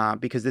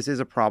 because this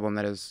is a problem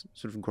that is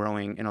sort of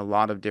growing in a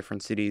lot of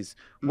different cities.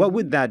 What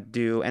would that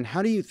do? And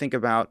how do you think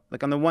about,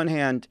 like, on the one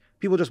hand,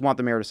 people just want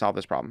the mayor to solve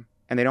this problem,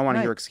 and they don't want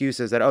to hear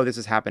excuses that, oh, this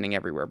is happening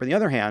everywhere. But on the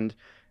other hand,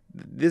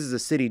 this is a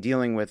city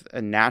dealing with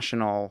a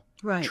national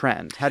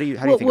trend. How do you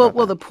think about that?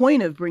 Well, the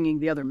point of bringing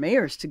the other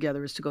mayors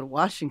together is to go to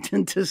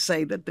Washington to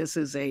say that this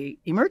is a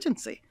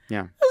emergency.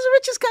 Yeah. This is the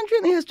richest country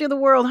in the history of the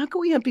world. How can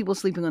we have people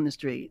sleeping on the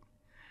street?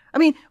 I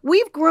mean,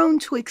 we've grown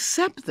to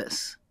accept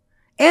this.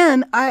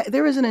 And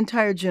there is an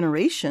entire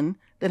generation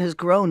that has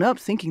grown up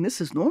thinking this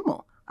is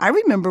normal. I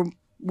remember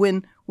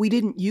when we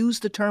didn't use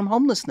the term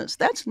homelessness.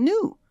 That's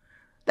new.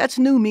 That's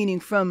new, meaning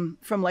from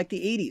like the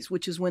 80s,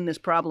 which is when this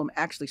problem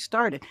actually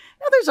started.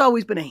 Now, there's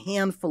always been a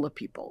handful of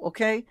people,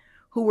 okay,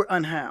 who were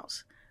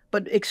unhoused,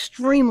 but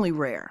extremely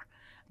rare.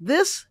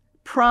 This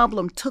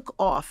problem took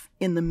off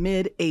in the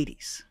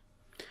mid-80s.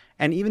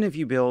 And even if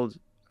you build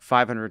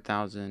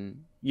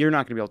 500,000. You're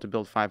not going to be able to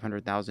build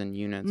 500,000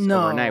 units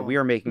No. overnight. We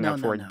are making No, up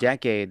no, for no.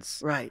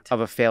 decades Right. of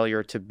a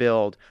failure to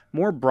build.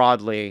 More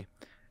broadly,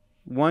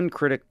 one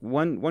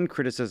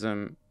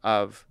criticism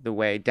of the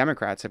way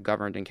Democrats have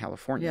governed in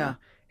California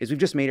is we've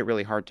just made it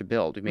really hard to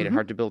build. We've made it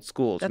hard to build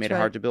schools. That's We've made it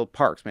right. hard to build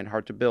parks. Made it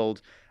hard to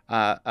build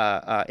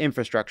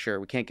infrastructure.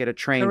 We can't get a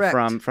train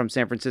Correct. from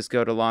San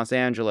Francisco to Los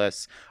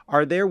Angeles.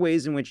 Are there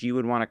ways in which you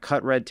would want to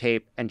cut red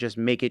tape and just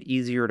make it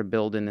easier to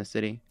build in the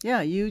city?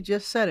 Yeah, you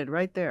just said it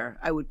right there.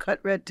 I would cut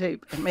red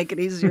tape and make it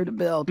easier to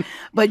build.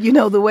 But you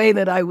know, the way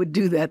that I would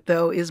do that,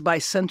 though, is by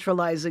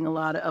centralizing a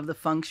lot of the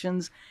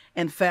functions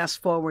and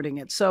fast forwarding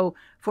it. So,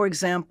 for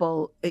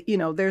example, you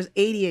know, there's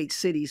 88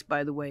 cities,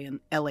 by the way, in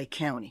LA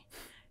County.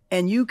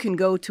 And you can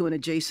go to an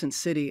adjacent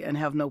city and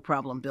have no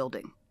problem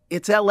building.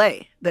 It's LA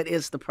that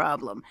is the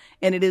problem.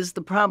 And it is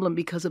the problem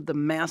because of the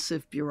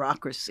massive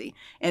bureaucracy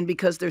and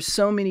because there's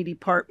so many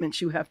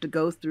departments you have to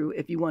go through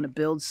if you want to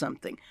build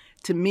something.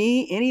 To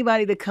me,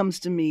 anybody that comes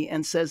to me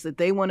and says that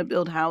they want to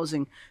build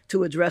housing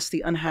to address the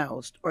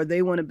unhoused or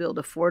they want to build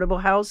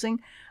affordable housing,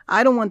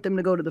 I don't want them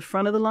to go to the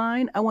front of the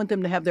line. I want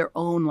them to have their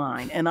own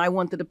line, and I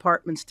want the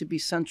departments to be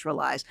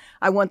centralized.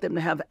 I want them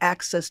to have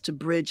access to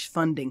bridge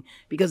funding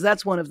because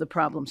that's one of the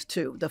problems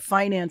too. The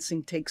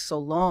financing takes so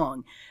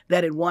long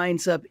that it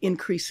winds up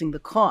increasing the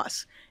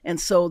costs. And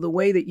so the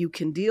way that you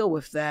can deal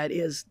with that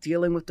is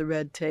dealing with the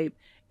red tape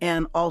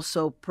and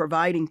also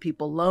providing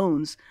people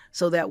loans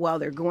so that while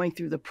they're going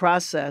through the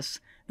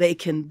process, they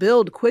can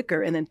build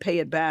quicker and then pay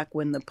it back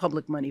when the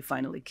public money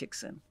finally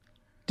kicks in.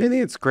 Do you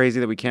think it's crazy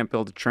that we can't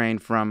build a train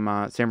from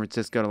San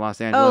Francisco to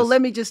Los Angeles? Oh,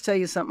 let me just tell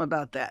you something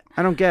about that.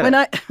 I don't get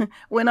it.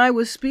 When I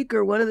was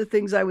speaker, one of the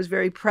things I was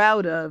very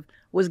proud of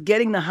was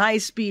getting the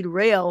high-speed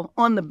rail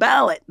on the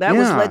ballot. That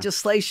was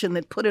legislation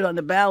that put it on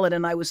the ballot,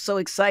 and I was so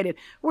excited.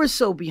 We're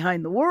so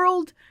behind the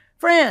world.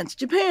 France,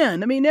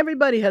 Japan. I mean,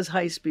 everybody has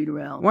high-speed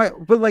rail. Why?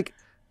 But like,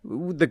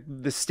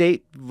 the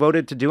state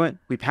voted to do it.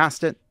 We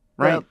passed it,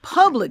 right? The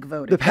public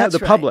voted. The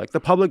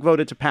public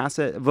voted to pass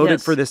it.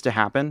 Voted for this to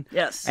happen.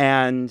 Yes.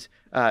 And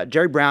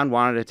Jerry Brown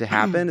wanted it to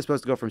happen. It's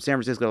supposed to go from San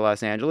Francisco to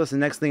Los Angeles. And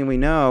next thing we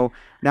know,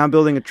 now I'm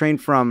building a train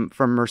from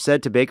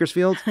Merced to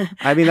Bakersfield.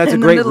 I mean, that's a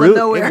great route.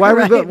 Nowhere, Why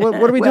right? what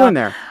are we doing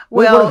there?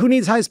 Who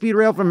needs high-speed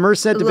rail from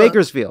Merced to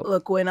Bakersfield?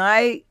 Look, when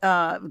I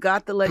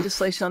got the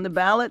legislation on the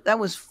ballot, that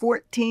was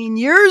 14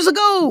 years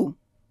ago.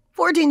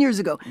 14 years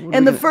ago.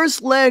 And the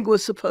first leg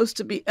was supposed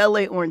to be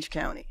LA Orange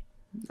County.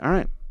 All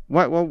right.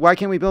 Why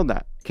can't we build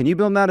that? Can you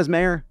build that as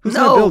mayor? Who's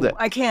going to build it? No,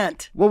 I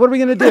can't. Well, what are we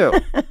going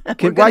to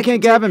do? Why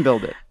can't Gavin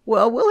build it?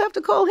 Well, we'll have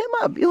to call him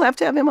up. You'll have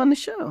to have him on the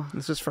show.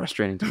 This is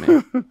frustrating to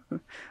me.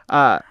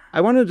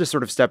 I wanted to just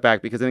sort of step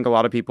back because I think a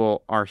lot of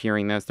people are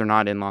hearing this. They're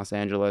not in Los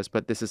Angeles,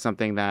 but this is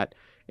something that,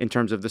 in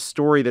terms of the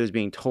story that is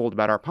being told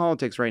about our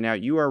politics right now,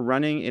 you are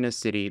running in a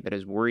city that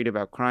is worried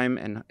about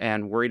crime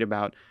and worried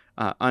about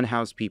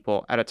unhoused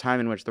people at a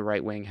time in which the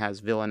right wing has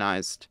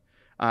villainized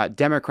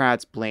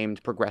Democrats,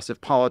 blamed progressive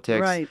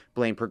politics,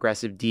 blamed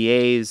progressive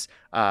DAs,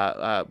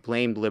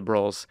 blamed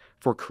liberals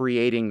for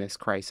creating this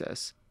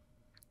crisis.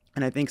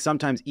 And I think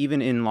sometimes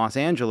even in Los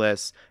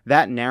Angeles,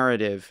 that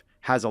narrative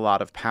has a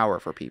lot of power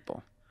for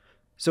people.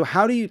 So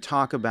how do you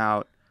talk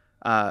about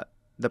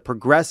the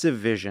progressive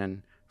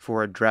vision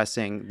for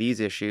addressing these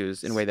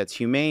issues in a way that's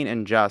humane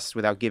and just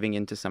without giving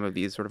into some of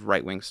these sort of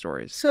right-wing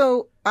stories?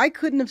 So I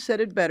couldn't have said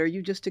it better.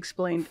 You just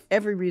explained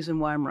every reason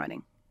why I'm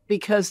running.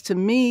 Because to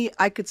me,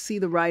 I could see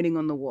the writing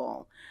on the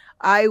wall.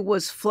 I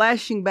was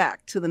flashing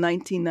back to the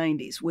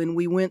 1990s when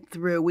we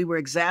were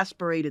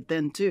exasperated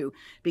then too,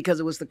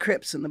 because it was the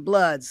Crips and the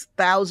Bloods,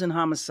 1,000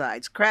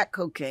 homicides, crack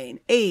cocaine,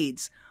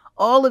 AIDS.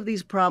 All of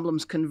these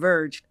problems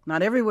converged,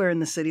 not everywhere in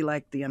the city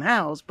like the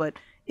unhoused, but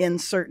in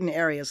certain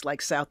areas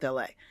like South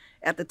LA.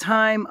 At the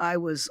time, I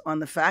was on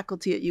the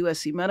faculty at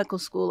USC Medical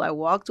School. I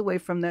walked away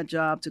from that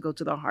job to go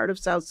to the heart of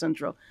South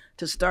Central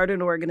to start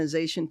an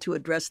organization to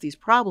address these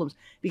problems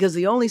because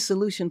the only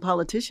solution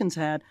politicians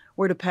had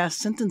were to pass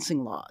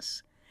sentencing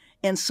laws.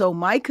 And so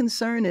my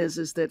concern is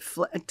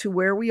that to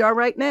where we are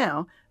right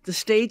now, the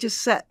stage is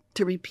set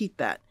to repeat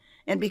that.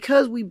 And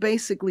because we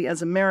basically,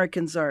 as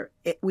Americans,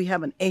 we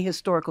have an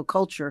ahistorical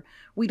culture,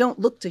 we don't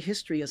look to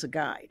history as a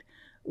guide.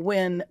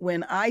 When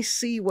I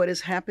see what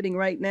is happening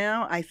right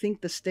now, I think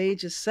the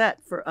stage is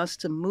set for us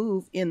to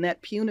move in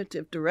that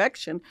punitive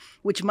direction,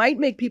 which might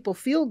make people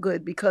feel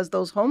good because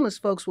those homeless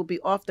folks will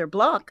be off their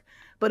block.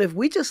 But if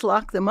we just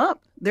lock them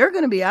up, they're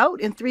going to be out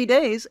in 3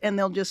 days and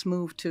they'll just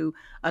move to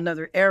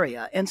another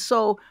area. And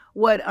so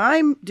what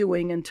I'm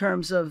doing in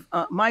terms of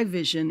my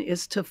vision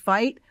is to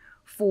fight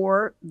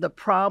for the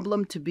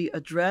problem to be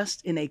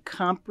addressed in a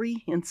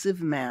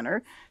comprehensive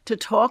manner, to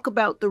talk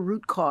about the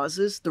root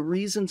causes, the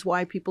reasons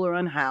why people are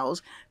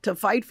unhoused, to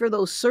fight for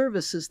those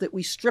services that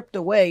we stripped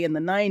away in the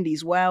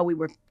 90s while we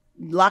were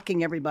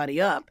locking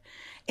everybody up,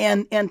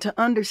 and to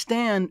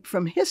understand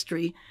from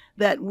history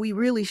that we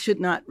really should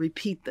not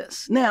repeat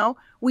this. Now,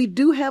 we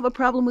do have a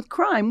problem with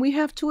crime. We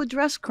have to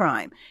address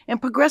crime. And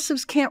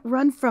progressives can't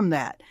run from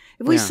that.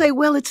 If we say,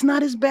 well, it's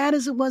not as bad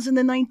as it was in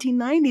the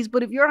 1990s,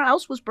 but if your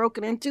house was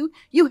broken into,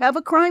 you have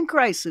a crime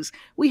crisis.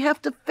 We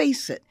have to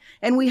face it.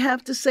 And we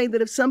have to say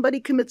that if somebody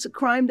commits a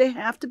crime, they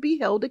have to be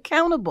held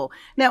accountable.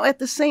 Now, at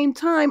the same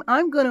time,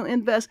 I'm going to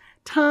invest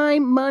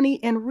time, money,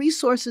 and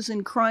resources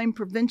in crime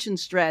prevention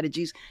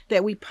strategies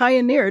that we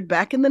pioneered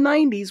back in the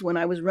 90s when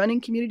I was running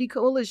community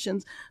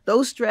coalitions.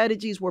 Those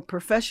strategies were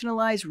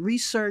professionalized,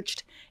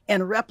 researched,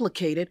 and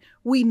replicated.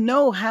 We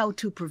know how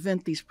to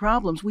prevent these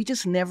problems. We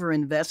just never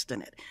invest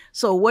in it.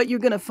 So what you're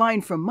going to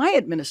find from my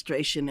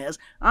administration is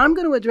I'm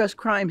going to address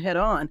crime head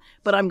on,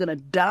 but I'm going to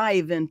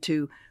dive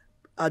into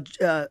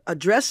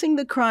addressing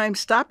the crime,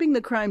 stopping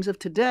the crimes of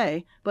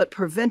today, but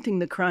preventing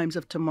the crimes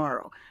of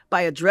tomorrow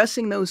by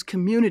addressing those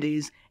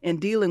communities and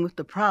dealing with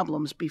the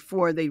problems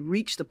before they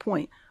reach the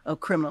point of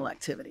criminal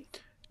activity.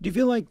 Do you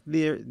feel like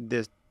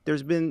there's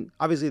been,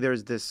 obviously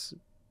there's this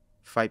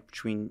fight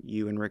between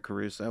you and Rick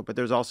Caruso, but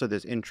there's also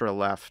this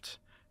intra-left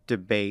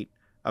debate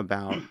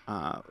about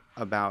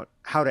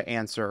how to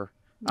answer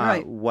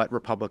what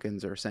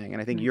Republicans are saying.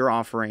 And I think you're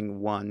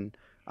offering one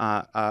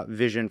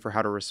vision for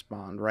how to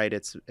respond, right?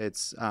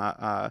 It's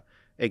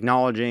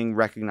acknowledging,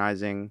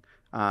 recognizing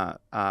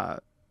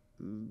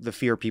the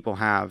fear people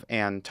have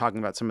and talking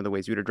about some of the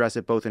ways you would address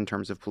it, both in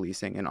terms of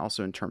policing and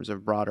also in terms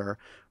of broader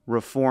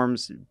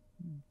reforms.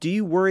 Do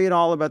you worry at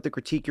all about the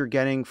critique you're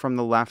getting from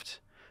the left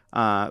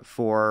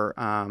for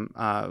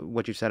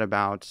what you said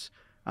about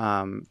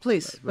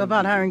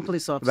about hiring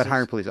police officers? About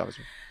hiring police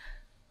officers.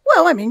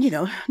 Well, I mean,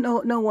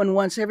 no one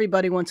wants,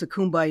 everybody wants a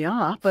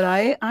kumbaya, but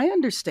I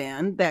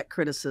understand that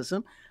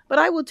criticism. But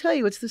I will tell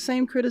you, it's the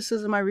same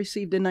criticism I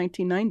received in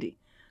 1990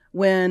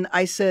 when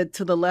I said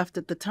to the left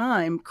at the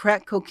time,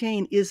 crack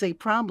cocaine is a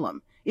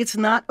problem. It's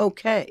not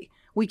okay.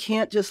 We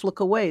can't just look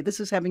away.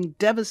 This is having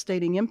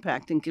devastating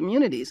impact in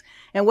communities.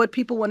 And what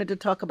people wanted to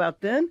talk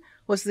about then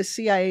was the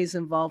CIA's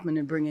involvement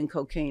in bringing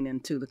cocaine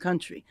into the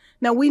country.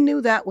 Now, we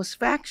knew that was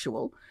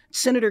factual.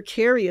 Senator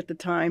Kerry at the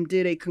time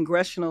did a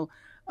congressional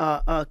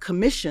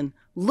commission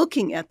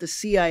looking at the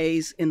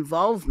CIA's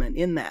involvement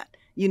in that.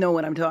 You know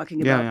what I'm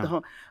talking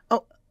about.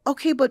 Oh,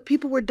 okay, but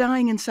people were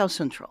dying in South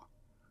Central.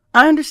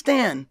 I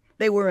understand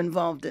they were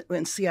involved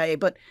in CIA,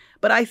 but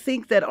I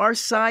think that our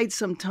side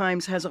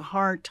sometimes has a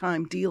hard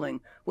time dealing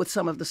with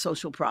some of the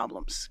social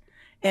problems.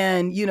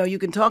 And, you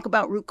can talk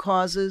about root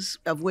causes,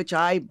 of which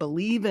I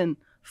believe in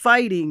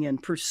fighting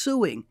and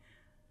pursuing.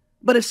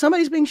 But if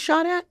somebody's being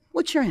shot at,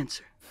 what's your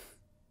answer?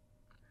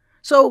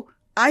 So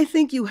I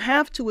think you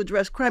have to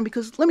address crime,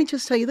 because let me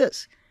just tell you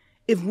this.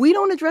 If we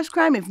don't address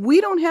crime, if we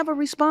don't have a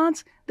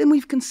response, then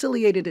we've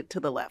conciliated it to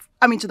the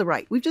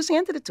right. We've just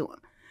handed it to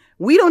them.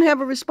 We don't have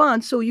a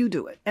response, so you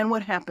do it. And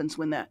what happens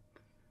when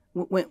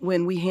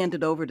we hand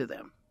it over to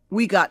them?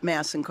 We got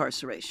mass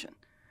incarceration.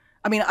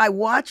 I mean, I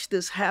watched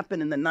this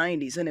happen in the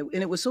 90s, and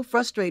it was so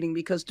frustrating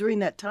because during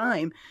that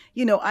time,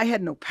 I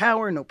had no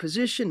power, no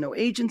position, no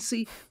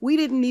agency. We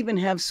didn't even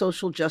have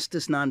social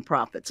justice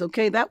nonprofits,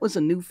 okay? That was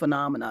a new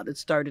phenomenon that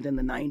started in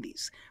the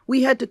 90s.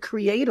 We had to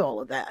create all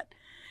of that.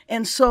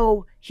 And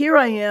so here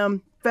I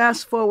am,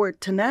 fast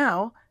forward to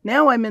now.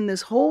 Now I'm in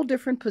this whole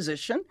different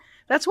position.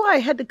 That's why I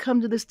had to come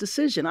to this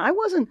decision. I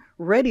wasn't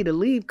ready to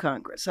leave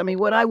Congress. I mean,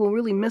 what I will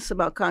really miss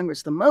about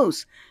Congress the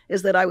most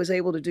is that I was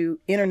able to do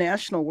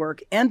international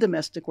work and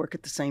domestic work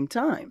at the same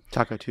time.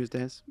 Taco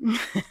Tuesdays?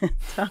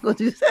 Taco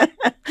Tuesdays.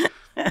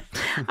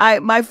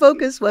 My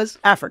focus was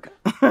Africa,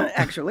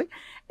 actually.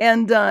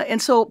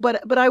 And so,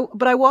 but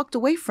I walked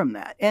away from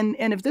that. And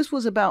if this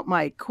was about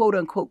my quote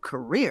unquote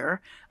career,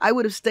 I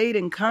would have stayed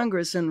in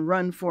Congress and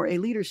run for a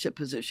leadership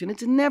position.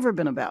 It's never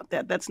been about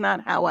that. That's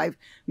not how I've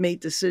made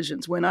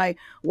decisions. When I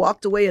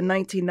walked away in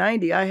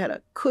 1990, I had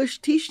a cush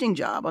teaching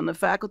job on the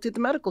faculty at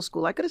the medical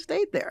school. I could have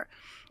stayed there.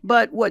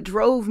 But what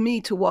drove me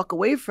to walk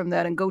away from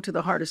that and go to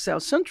the heart of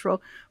South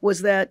Central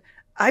was that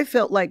I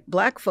felt like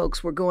Black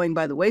folks were going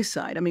by the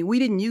wayside. I mean, we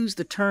didn't use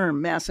the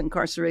term mass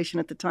incarceration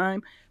at the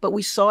time, but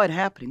we saw it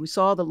happening. We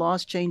saw the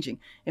laws changing,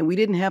 and we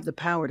didn't have the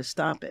power to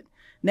stop it.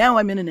 Now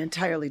I'm in an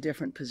entirely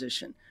different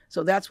position.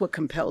 So that's what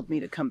compelled me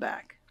to come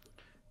back.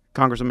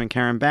 Congresswoman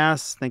Karen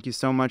Bass, thank you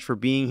so much for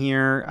being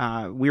here.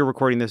 We are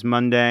recording this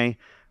Monday,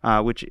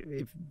 which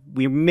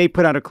we may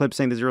put out a clip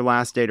saying this is your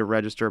last day to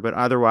register, but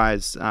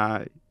otherwise,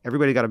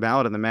 everybody got a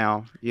ballot in the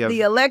mail.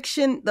 The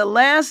election, the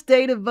last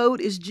day to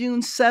vote is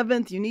June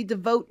 7th. You need to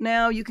vote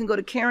now. You can go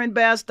to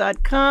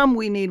KarenBass.com.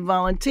 We need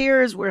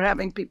volunteers. We're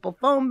having people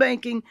phone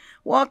banking,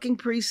 walking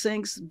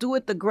precincts. Do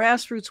it the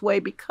grassroots way,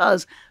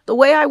 because the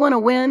way I want to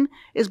win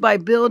is by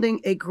building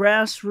a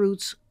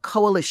grassroots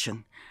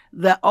coalition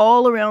that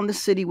all around the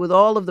city, with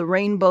all of the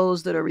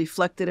rainbows that are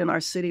reflected in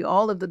our city,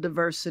 all of the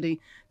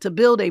diversity, to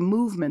build a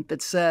movement that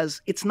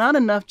says it's not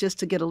enough just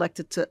to get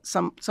elected to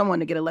someone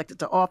to get elected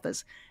to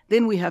office.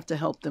 Then we have to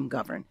help them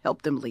govern,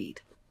 help them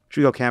lead.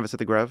 Should we go canvass at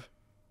the Grove?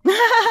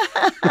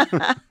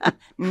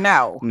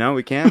 No. No,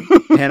 we can't.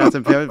 Hand out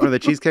some payment for the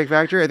Cheesecake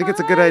Factory. I think it's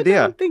a good idea.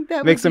 I don't think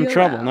that Make would some be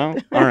trouble. allowed.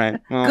 No, all right.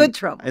 Well, Good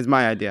trouble. It's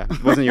my idea.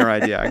 It wasn't your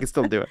idea. I can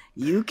still do it.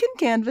 You can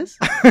canvas.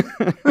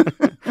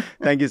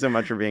 Thank you so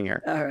much for being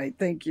here. All right.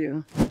 Thank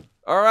you.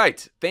 All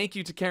right. Thank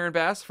you to Karen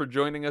Bass for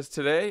joining us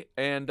today,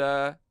 and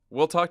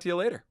we'll talk to you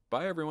later.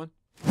 Bye, everyone.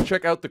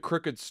 Check out the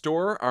Crooked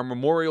Store. Our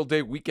Memorial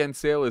Day weekend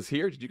sale is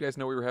here. Did you guys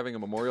know we were having a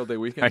Memorial Day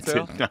weekend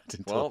sale? I did not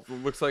until, Well,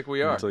 it looks like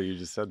we are. until you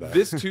just said that.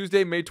 This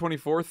Tuesday, May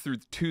 24th through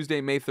Tuesday,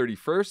 May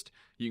 31st,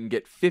 you can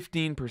get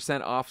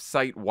 15% off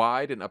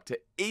site-wide and up to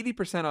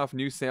 80% off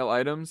new sale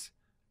items.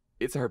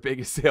 It's our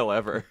biggest sale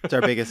ever. It's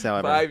our biggest sale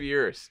ever. 5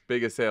 years.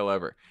 Biggest sale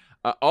ever.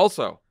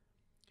 Also,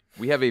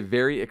 we have a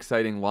very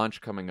exciting launch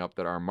coming up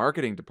that our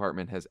marketing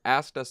department has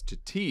asked us to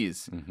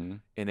tease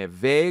in a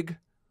vague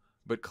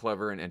but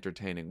clever and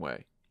entertaining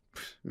way.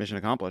 Mission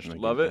accomplished.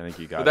 Love it. I think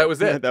you But got that it.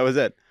 was it. That was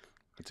it.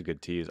 That's a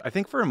good tease. I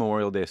think for a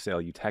Memorial Day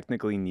sale, you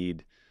technically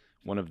need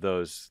one of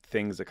those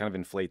things that kind of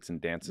inflates and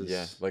dances.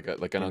 Yeah, like an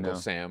You Uncle know.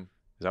 Sam.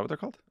 Is that what they're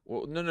called?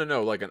 Well,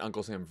 no, like an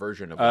Uncle Sam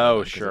version of Oh,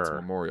 one, 'cause sure. It's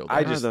Memorial Day. I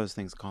What are just- those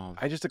things called?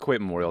 I just equate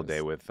Memorial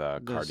Day with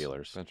car those-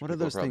 dealers. Bunch of What are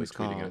people those probably things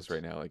tweeting at us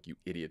called? right now, like, you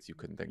idiots, you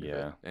couldn't think of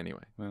Yeah. it.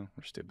 Anyway, Well,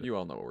 we're stupid. you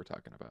all know what we're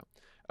talking about.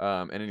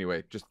 And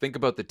anyway, just think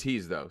about the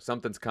tease, though.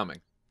 Something's coming.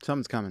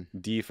 Something's coming.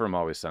 D from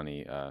Always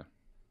Sunny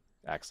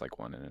acts like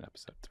one in an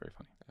episode. It's very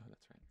funny.